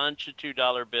a bunch of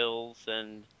 $2 bills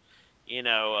and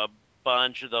a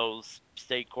bunch of those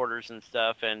state quarters and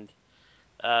stuff, and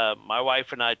my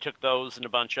wife and I took those and a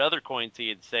bunch of other coins he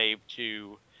had saved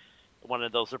to one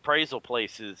of those appraisal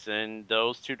places, and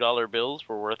those $2 bills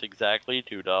were worth exactly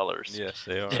 $2. Yes,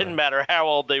 they Didn't are. matter how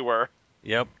old they were.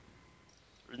 Yep.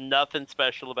 Nothing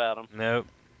special about them. Nope.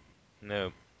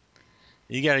 Nope.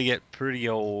 You got to get pretty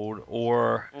old,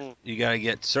 or Mm. you got to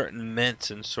get certain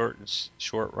mints and certain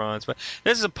short runs. But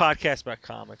this is a podcast about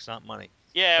comics, not money.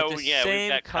 Yeah, But the yeah, we've same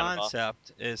got kind of off.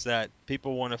 concept is that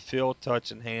people want to feel,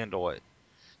 touch, and handle it.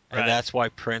 And Right. that's why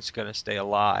print's going to stay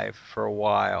alive for a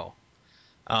while.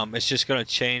 It's just going to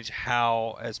change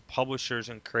how, as publishers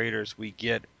and creators, we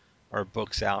get our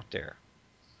books out there.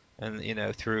 And,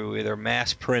 through either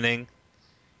mass printing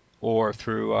or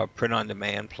through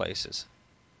print-on-demand places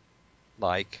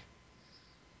like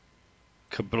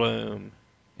Kabloom.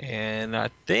 And I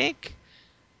think,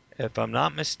 if I'm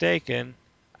not mistaken,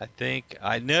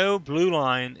 I know Blue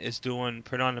Line is doing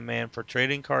print-on-demand for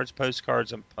trading cards,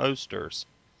 postcards, and posters.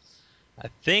 I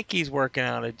think he's working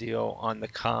out a deal on the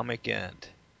comic end.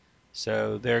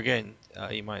 So there again,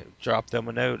 you might drop them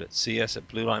a note at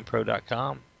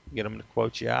cs@bluelinepro.com. Get them to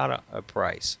quote you out a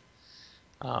price.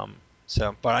 But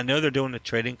I know they're doing the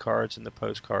trading cards and the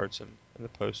postcards and the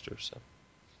posters. So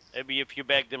Maybe if you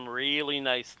beg them really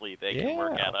nicely, they can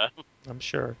work yeah, out a I'm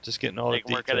sure. Just getting all the they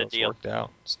can work out a details deal. worked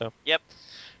out. So, Yep.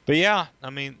 but yeah, I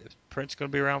mean, print's going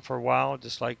to be around for a while,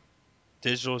 just like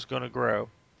digital is going to grow.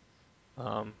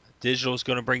 Digital is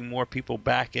going to bring more people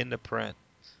back into print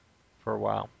for a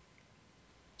while.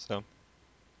 So,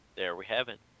 There we have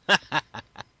it.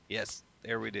 yes,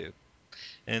 there we do.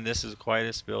 And this is the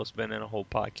quietest Bill's been in a whole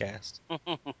podcast. Yeah,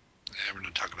 we're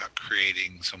not talking about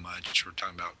creating so much. We're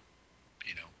talking about,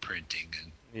 printing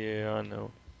and, Yeah, I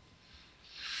know.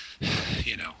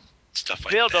 stuff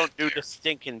like Bill that. don't do There. the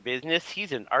stinking business.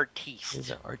 He's an artiste. He's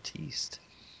an artiste.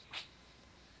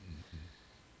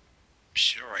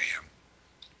 Sure I am.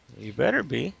 You better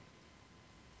be.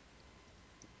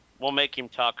 We'll make him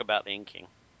talk about inking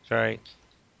That's right.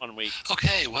 1 week.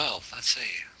 Okay, well, let's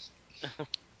see.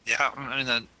 Yeah, I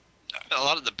mean, a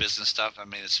lot of the business stuff. I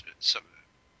mean, it's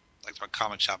like my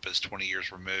comic shop is 20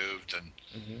 years removed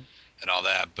Hmm. and all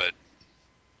that. But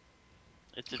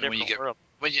It's a when you different get world.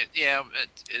 yeah,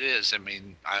 it is. I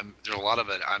mean, there's a lot of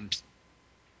it.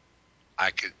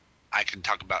 I could I can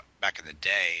talk about back in the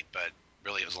day, but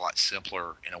really it was a lot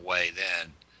simpler in a way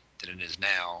then than it is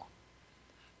now.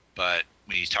 But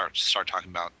when you start talking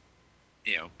about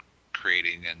you know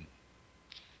creating and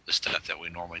the stuff that we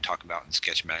normally talk about in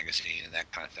Sketch Magazine and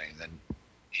that kind of thing, then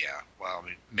yeah, well, I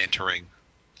mean, mentoring.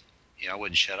 I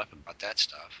wouldn't shut up about that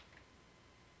stuff.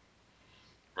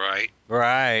 Right.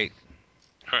 Right.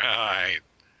 Right.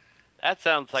 That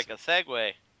sounds like a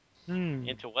segue Hmm.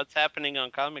 into what's happening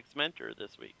on Comics Mentor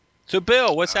this week. So,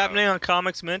 Bill, what's Uh, happening on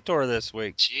Comics Mentor this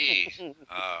week? Gee, a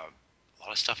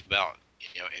lot of stuff about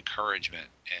encouragement,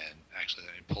 and actually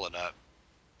let me pull it up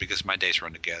because my days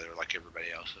run together like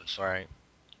everybody else's. Right.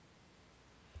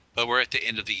 But we're at the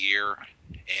end of the year,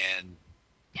 and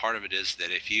part of it is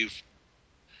that if you've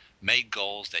made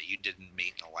goals that you didn't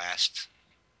meet in the last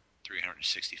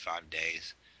 365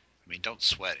 days, I mean, don't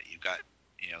sweat it. You've got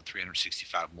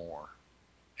 365 more,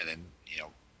 and then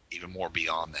even more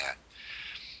beyond that.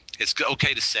 It's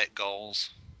okay to set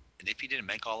goals, and if you didn't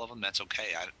make all of them, that's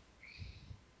okay.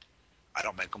 I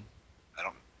don't make them. I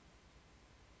don't.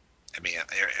 I mean,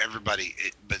 everybody.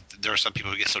 But there are some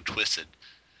people who get so twisted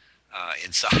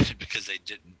inside because they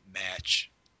didn't match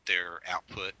their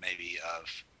output, maybe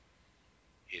of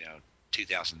you know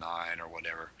 2009 or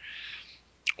whatever,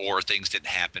 or things didn't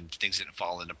happen, things didn't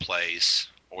fall into place,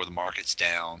 or the market's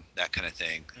down, that kind of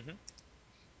thing. Mhm.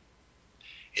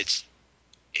 It's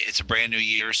it's a brand new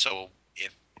year, so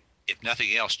if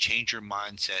nothing else, change your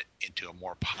mindset into a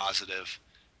more positive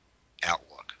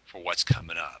outlook for what's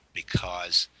coming up,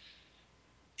 because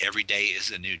every day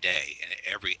is a new day, and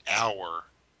every hour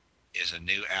is a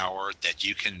new hour that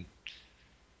you can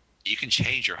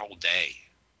change your whole day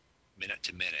minute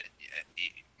to minute.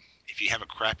 If you have a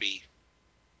crappy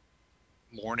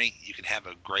morning, you can have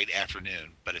a great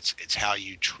afternoon, but it's how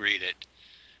you treat it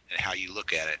and how you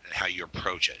look at it and how you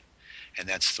approach it. And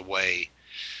that's the way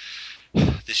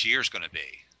this year is going to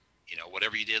be.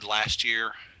 Whatever you did last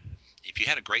year, if you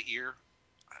had a great year,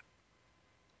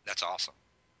 that's awesome.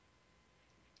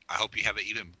 I hope you have an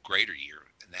even greater year,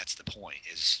 and that's the point.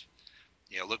 Is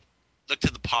look. look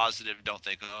to the positive. Don't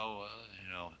think,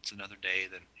 it's another day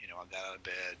that I got out of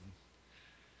bed.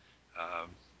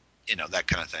 That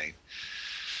kind of thing.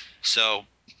 So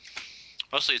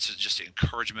mostly it's just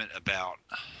encouragement about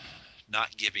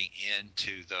not giving in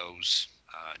to those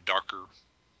darker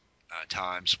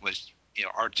times. Which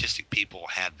artistic people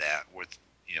had that with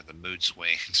the mood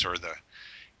swings or the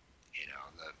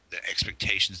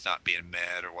expectations not being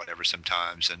met or whatever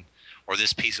sometimes, or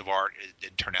this piece of art, it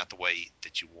didn't turn out the way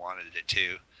that you wanted it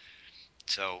to.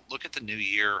 So look at the new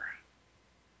year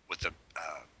with a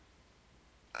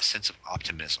sense of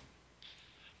optimism.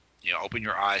 Open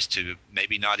your eyes to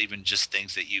maybe not even just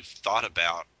things that you've thought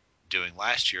about doing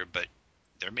last year, but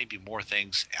there may be more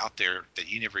things out there that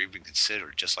you never even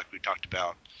considered, just like we talked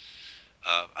about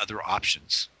other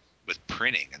options with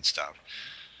printing and stuff.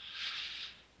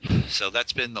 So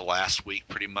that's been the last week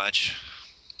pretty much.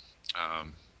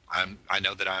 I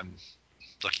know that I'm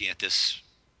looking at this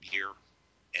year,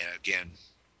 and again,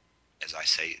 as I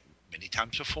say many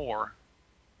times before,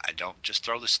 I don't just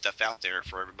throw this stuff out there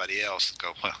for everybody else and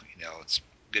go, well, it's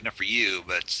good enough for you,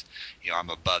 but I'm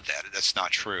above that. That's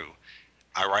not true.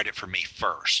 I write it for me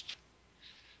first.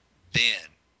 Then,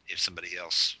 if somebody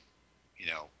else,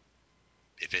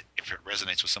 if it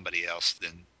resonates with somebody else,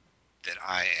 then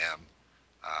I am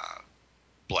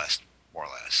blessed, more or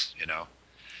less,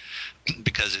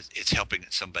 because it's helping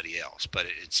somebody else, but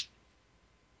it's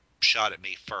shot at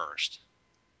me first,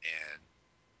 and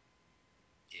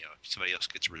if somebody else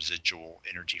gets residual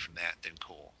energy from that, then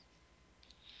cool.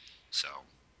 So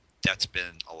that's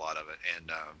been a lot of it,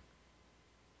 and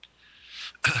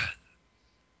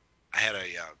I had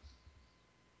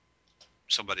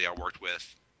somebody I worked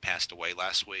with passed away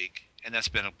last week, and that's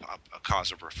been a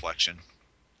cause of reflection.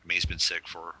 I mean, he's been sick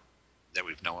that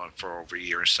we've known for over a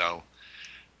year or so.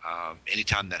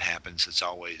 Anytime that happens, it's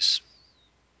always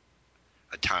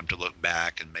a time to look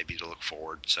back and maybe to look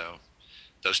forward. So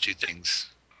those two things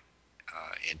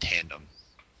in tandem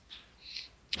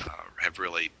have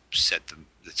really set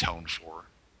the tone for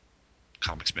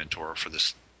Comics Mentor for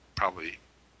this, probably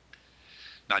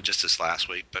not just this last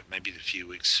week, but maybe the few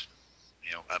weeks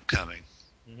upcoming.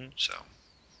 Mm-hmm. So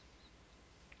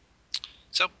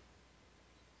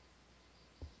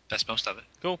that's most of it.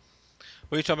 Cool.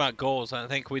 We were talking about goals. I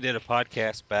think we did a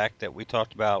podcast back that we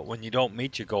talked about when you don't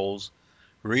meet your goals,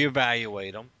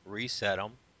 reevaluate them, reset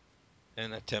them,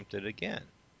 and attempt it again.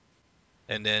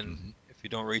 And then if you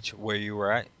don't reach where you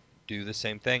were at, do the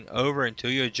same thing over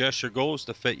until you adjust your goals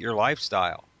to fit your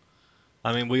lifestyle.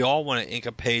 I mean, we all want to ink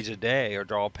a page a day or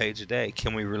draw a page a day.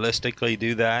 Can we realistically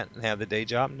do that and have the day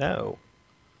job? No.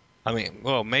 I mean,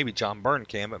 well, maybe John Byrne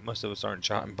can, but most of us aren't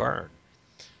John Byrne.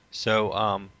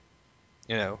 So,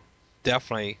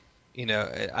 definitely,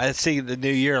 I see the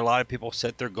new year, a lot of people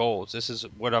set their goals. This is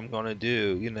what I'm going to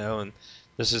do, and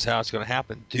this is how it's going to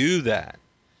happen. Do that.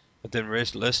 But then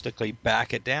realistically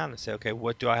back it down and say, okay,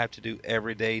 what do I have to do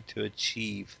every day to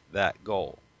achieve that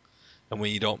goal? And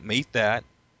when you don't meet that,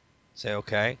 say,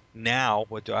 okay, now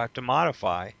what do I have to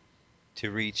modify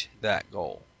to reach that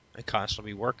goal? And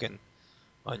constantly working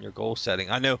on your goal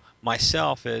setting. I know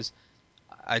myself is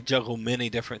I juggle many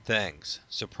different things.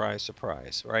 Surprise,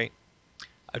 surprise, right?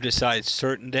 I've decided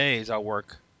certain days I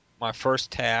work my first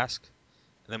task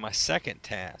and then my second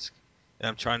task. And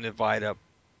I'm trying to divide up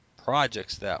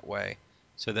projects that way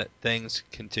so that things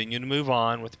continue to move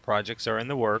on with the projects that are in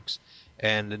the works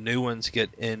and the new ones get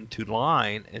into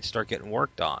line and start getting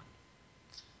worked on.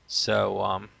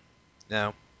 So,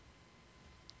 now,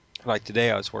 like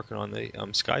today I was working on the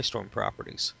Skystorm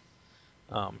properties.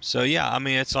 So yeah, I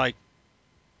mean, it's like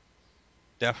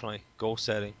definitely goal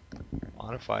setting,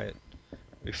 modify it,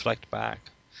 reflect back,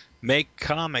 make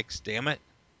comics, damn it.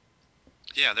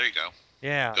 Yeah, there you go.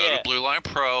 Yeah. Go to Blue Line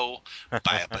Pro,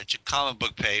 buy a bunch of comic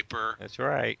book paper. That's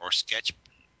right. Or sketch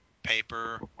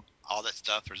paper, all that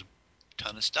stuff. There's a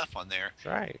ton of stuff on there. That's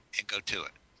right. And go to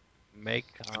it. Make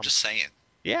I'm just saying.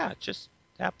 Yeah, just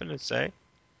happen to say.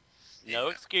 No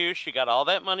excuse. You got all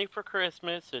that money for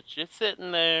Christmas. It's just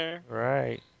sitting there.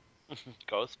 Right.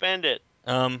 Go spend it.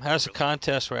 How's the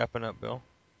contest wrapping up, Bill?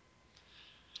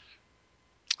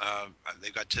 They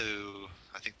got to,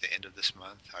 I think, the end of this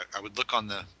month. I would look on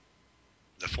the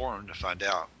forum to find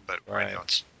out, but right now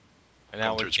it's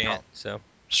now we can't. So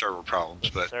server problems,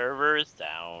 the but server is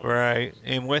down. Right.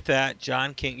 And with that,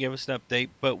 John can't give us an update,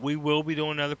 but we will be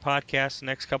doing another podcast the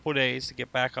next couple of days to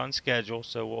get back on schedule.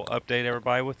 So we'll update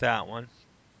everybody with that one.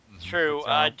 True.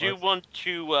 I do want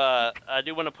to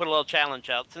put a little challenge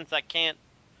out since I can't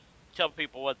tell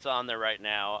people what's on there right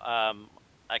now.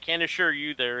 I can assure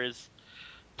you there is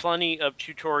plenty of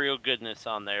tutorial goodness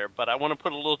on there, but I want to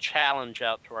put a little challenge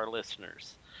out to our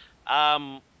listeners.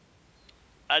 Um,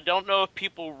 I don't know if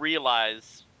people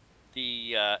realize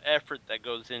the effort that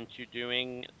goes into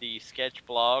doing the sketch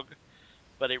blog,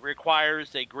 but it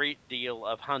requires a great deal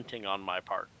of hunting on my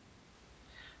part.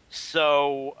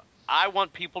 So I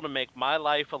want people to make my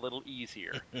life a little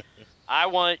easier. I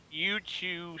want you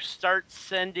to start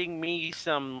sending me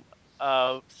some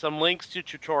links to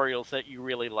tutorials that you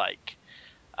really like.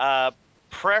 Uh,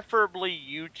 Preferably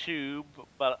YouTube,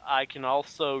 but I can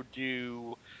also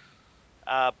do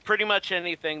pretty much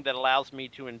anything that allows me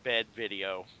to embed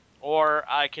video, or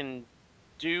I can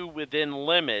do within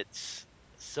limits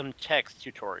some text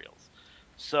tutorials.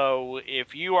 So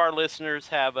if you, our listeners,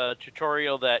 have a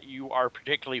tutorial that you are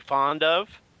particularly fond of,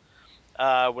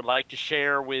 would like to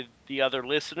share with the other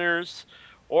listeners,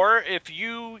 or if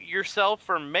you yourself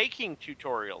are making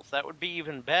tutorials, that would be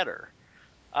even better.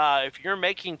 If you're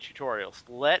making tutorials,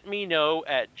 let me know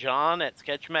at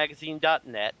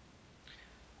john@sketchmagazine.net.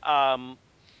 Um,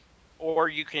 or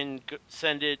you can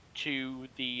send it to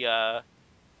the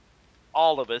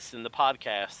all of us in the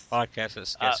podcast. Podcast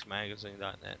at Uh,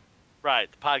 sketchmagazine.net. right,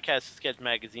 the podcast at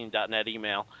sketchmagazine.net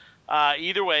email.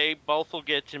 Either way, both will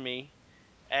get to me,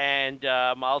 and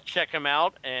I'll check them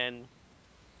out. And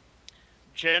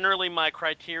generally, my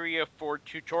criteria for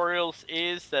tutorials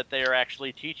is that they are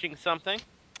actually teaching something,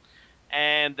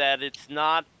 and that it's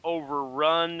not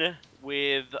overrun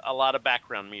with a lot of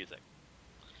background music,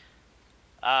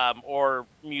 or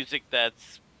music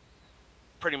that's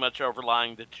pretty much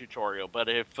overlying the tutorial. But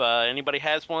if anybody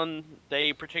has one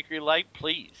they particularly like,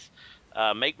 please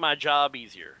make my job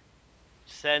easier.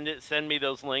 Send me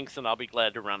those links, and I'll be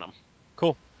glad to run them.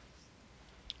 Cool.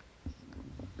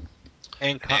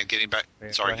 And getting back,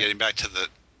 Yeah, sorry, getting back to the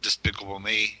Despicable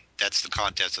Me. That's the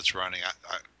contest that's running.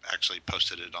 I actually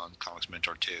posted it on Comics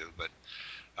Mentor too, but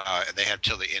they have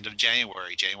till the end of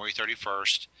January, January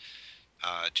 31st,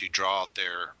 to draw out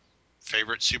their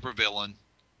favorite supervillain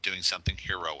doing something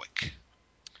heroic.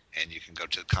 And you can go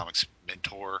to the Comics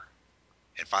Mentor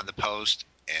and find the post,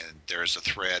 and there's a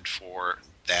thread for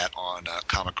that on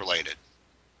Comic Related,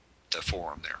 the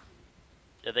forum there.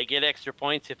 Do they get extra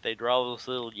points if they draw those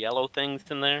little yellow things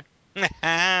in there?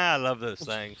 I love those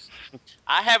things.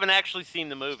 I haven't actually seen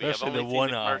the movie. Especially I've only the seen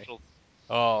one the eye. commercials.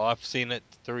 Oh, I've seen it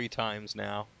 3 times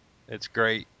now. It's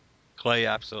great. Clay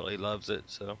absolutely loves it.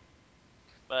 So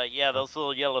But yeah, those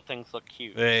little yellow things look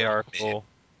cute. they So. are cool.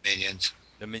 Minions.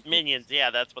 The Minions, yeah,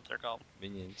 that's what they're called.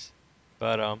 Minions.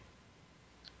 But well,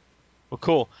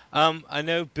 cool. I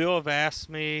know Bill have asked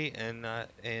me, and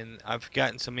I've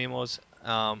gotten some emails.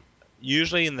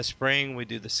 Usually in the spring we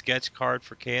do the sketch card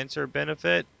for cancer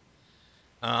benefit.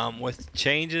 With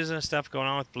changes and stuff going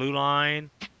on with Blue Line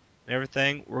and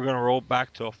everything, we're gonna roll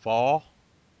back to a fall.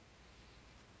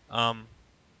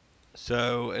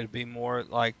 So it'd be more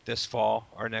like this fall,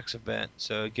 our next event.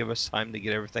 So give us time to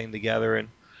get everything together and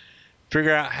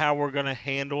figure out how we're gonna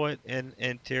handle it in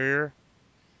interior.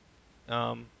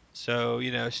 So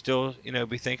still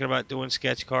be thinking about doing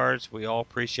sketch cards. We all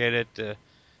appreciate it.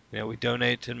 We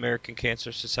donate to the American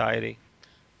Cancer Society,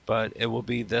 but it will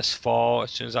be this fall.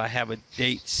 As soon as I have a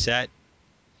date set,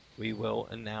 we will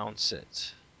announce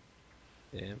it.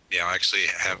 Yeah, I actually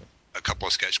have a couple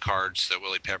of sketch cards that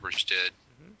Willie Peppers did.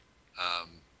 Mhm.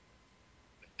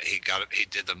 He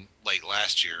did them late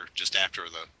last year, just after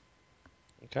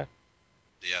Okay.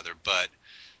 the other. But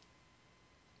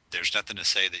there's nothing to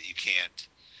say that you can't,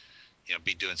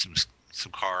 be doing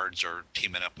some cards or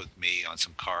teaming up with me on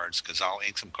some cards, because I'll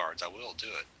ink some cards. I will do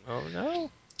it. Oh no.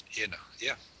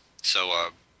 Yeah.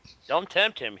 So, Don't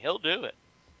tempt him; he'll do it.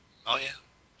 oh yeah.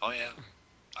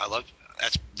 I love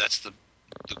that's the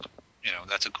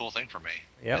that's a cool thing for me.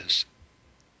 Yep. Is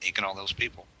inking all those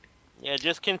people. Yeah,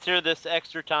 just consider this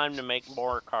extra time to make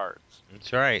more cards.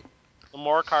 That's right. The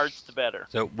more cards, the better.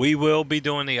 So we will be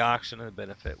doing the auction of the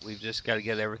benefit. We've just got to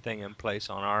get everything in place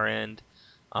on our end.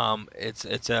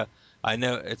 It's a I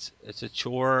know it's a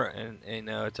chore, and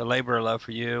it's a labor of love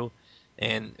for you,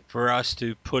 and for us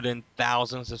to put in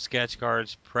thousands of sketch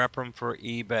cards, prep them for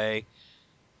eBay,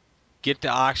 get the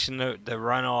auction to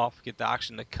run off, get the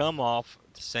auction to come off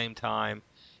at the same time,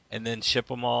 and then ship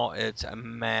them all. It's a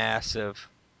massive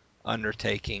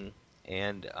undertaking,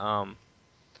 and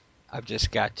I've just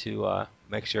got to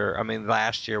make sure. I mean,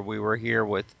 last year we were here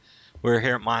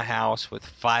at my house with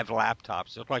 5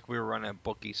 laptops. It looked like we were running a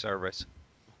bookie service.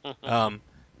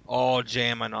 All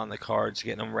jamming on the cards,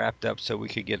 getting them wrapped up so we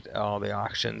could get all the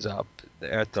auctions up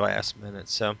at the last minute.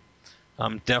 So,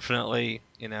 definitely,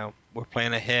 we're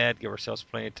planning ahead, give ourselves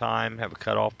plenty of time, have a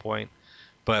cutoff point,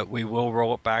 but we will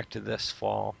roll it back to this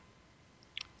fall,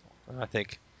 I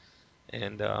think.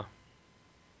 And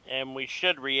And we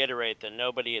should reiterate that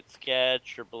nobody at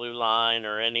Sketch or Blue Line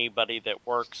or anybody that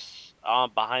works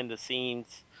behind the scenes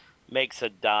makes a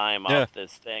dime Yeah. off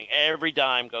this thing. Every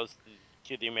dime goes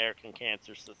to the American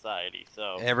Cancer Society.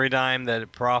 So Every dime that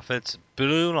it profits,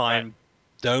 Blue Line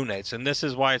donates, and this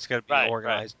is why it's got to be Right.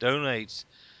 organized. Donates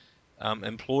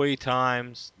employee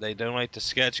times. They donate to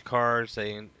sketch cards.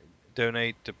 They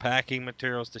donate to packing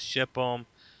materials to ship them.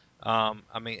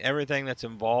 I mean, everything that's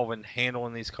involved in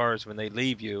handling these cards when they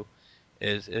leave you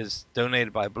is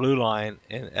donated by Blue Line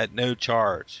and at no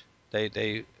charge.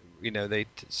 They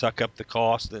suck up the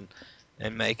cost and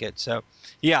make it. So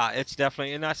yeah, it's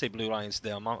definitely, and I say Blue Line's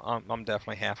them. I'm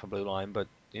definitely half a Blue Line, but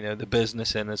the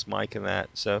business end is Mike and that.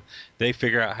 So they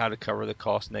figure out how to cover the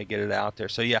cost and they get it out there.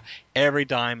 So yeah, every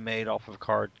dime made off of a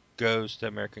card goes to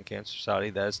American Cancer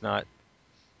Society. That is not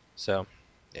so.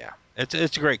 Yeah, it's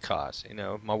a great cause.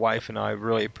 My wife and I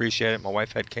really appreciate it. My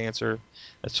wife had cancer.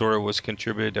 That sort of was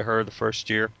contributed to her the first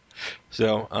year.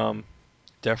 So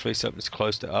definitely something that's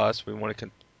close to us. We want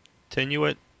to continue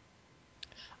it.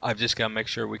 I've just got to make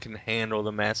sure we can handle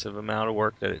the massive amount of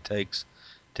work that it takes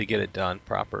to get it done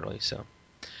properly. So,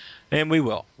 and we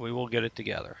will. We will get it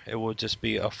together. It will just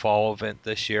be a fall event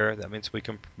this year. That means we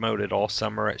can promote it all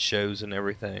summer at shows and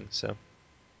everything. So.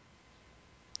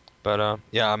 But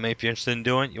yeah, I mean, if you're interested in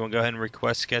doing it, you want to go ahead and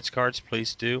request sketch cards,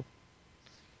 please do.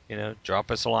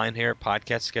 Drop us a line here at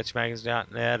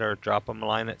podcastsketchmagazine.net or drop them a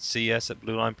line at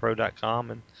cs@bluelinepro.com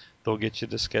and they'll get you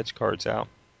the sketch cards out.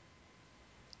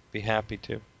 Be happy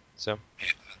to. So.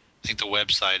 Yeah, I think the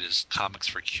website is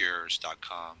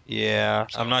comicsforcures.com. Yeah,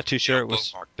 So, I'm not too sure it was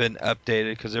bookmark. been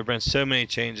updated because there have been so many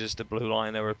changes to Blue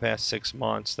Line over the past 6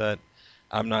 months that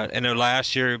I'm not. I know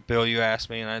last year, Bill, you asked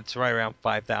me, and it's right around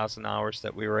 5,000 hours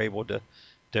that we were able to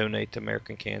donate to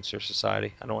American Cancer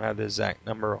Society. I don't have the exact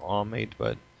number on me,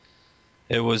 but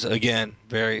it was, again,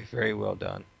 very, very well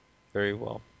done. Very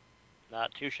well.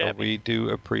 not too So shabby. we do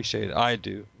appreciate it. I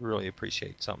do really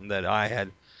appreciate something that I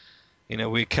had.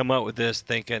 We come up with this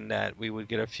thinking that we would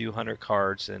get a few hundred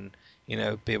cards and,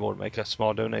 be able to make a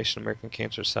small donation to American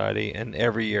Cancer Society. And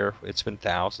every year it's been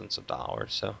thousands of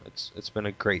dollars. So it's been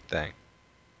a great thing.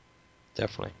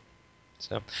 Definitely.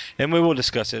 So, and we will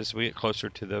discuss it as we get closer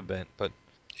to the event. But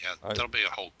Yeah, that'll be a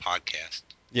whole podcast.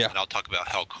 yeah. And I'll talk about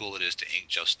how cool it is to ink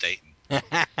Joe Staten and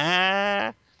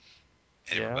and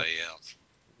everybody else.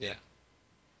 Yeah.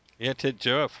 Yeah, to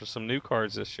Joe for some new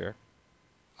cards this year.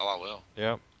 Oh, I will.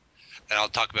 Yep. And I'll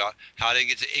talk about how I didn't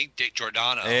get to ink Dick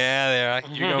Giordano. Yeah,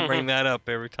 you're going to bring that up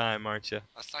every time, aren't you?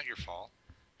 That's not your fault.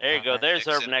 There you go. There's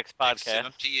our next Nick sent podcast.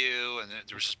 them to you, and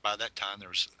there was just by that time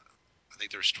I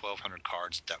think there was 1,200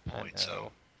 cards at that point.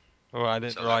 So. Well, I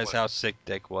didn't So realize how sick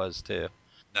Dick was too.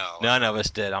 No. None of us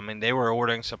did. I mean, they were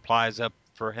ordering supplies up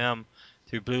for him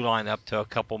through Blue Line up to a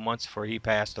couple months before he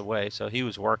passed away. So he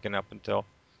was working up until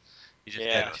he just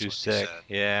got too sick.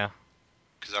 Yeah.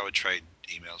 Because I would trade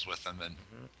emails with him, and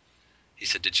he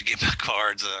said, "Did you get my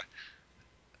cards?"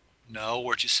 No,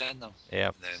 where'd you send them?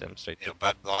 Yeah, then, send them straight to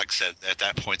but like I said, at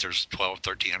that point, there's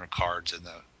 1,300 cards in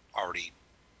the already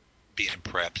being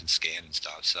prepped and scanned and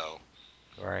stuff. So,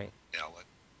 right. What.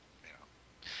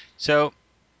 So,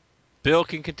 Bill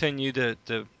can continue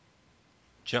to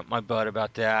jump my butt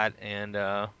about that and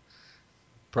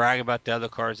brag about the other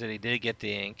cards that he did get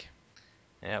the ink.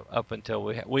 Yeah, up until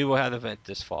we will have the event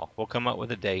this fall. We'll come up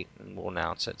with a date and we'll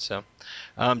announce it. So,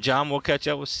 John, we'll catch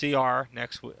up with CR on the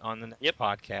next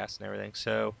podcast and everything.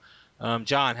 So,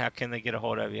 John, how can they get a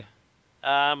hold of you?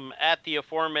 At the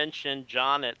aforementioned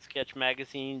John at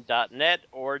sketchmagazine.net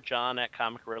or John at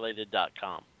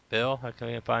comicrelated.com. Bill, how can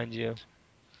they find you?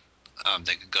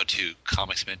 They can go to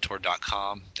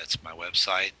comicsmentor.com. That's my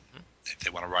website. If they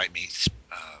want to write me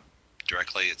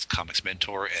directly, it's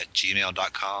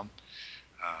comicsmentor@gmail.com.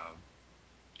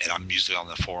 And I'm usually on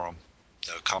the forum,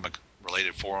 the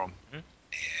comic-related forum. And,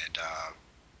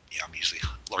 I'm usually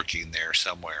lurking there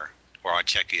somewhere. Or I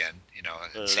check in, and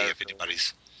see if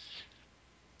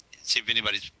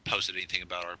anybody's posted anything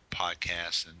about our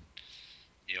podcast and,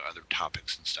 other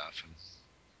topics and stuff. And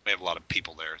we have a lot of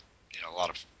people there, a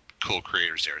lot of cool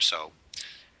creators there. So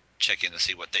check in to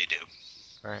see what they do.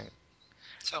 Right.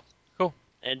 So cool.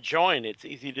 And join. It's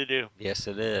easy to do. Yes,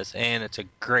 it is. And it's a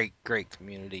great, great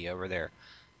community over there.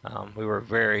 We were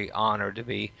very honored to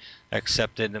be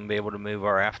accepted and be able to move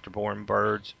our Afterborn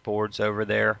boards over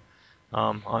there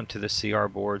onto the CR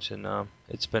boards. And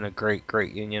it's been a great,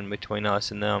 great union between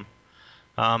us and them.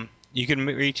 You can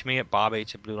reach me at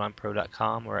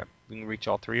bobh@bluelinepro.com or you can reach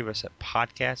all three of us at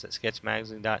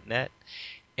podcast@sketchmagazine.net.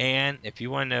 And if you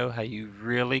want to know how you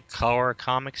really color a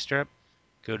comic strip,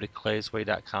 go to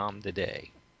claysway.com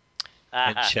today.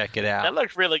 and check it out. That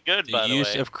looks really good, The by the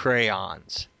use way. of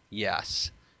crayons.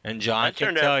 Yes. And John That can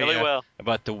turned out tell really you well.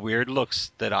 about the weird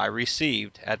looks that I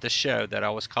received at the show that I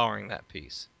was coloring that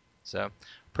piece. So,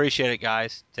 appreciate it,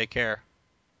 guys. Take care.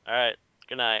 All right.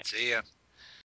 Good night. See ya.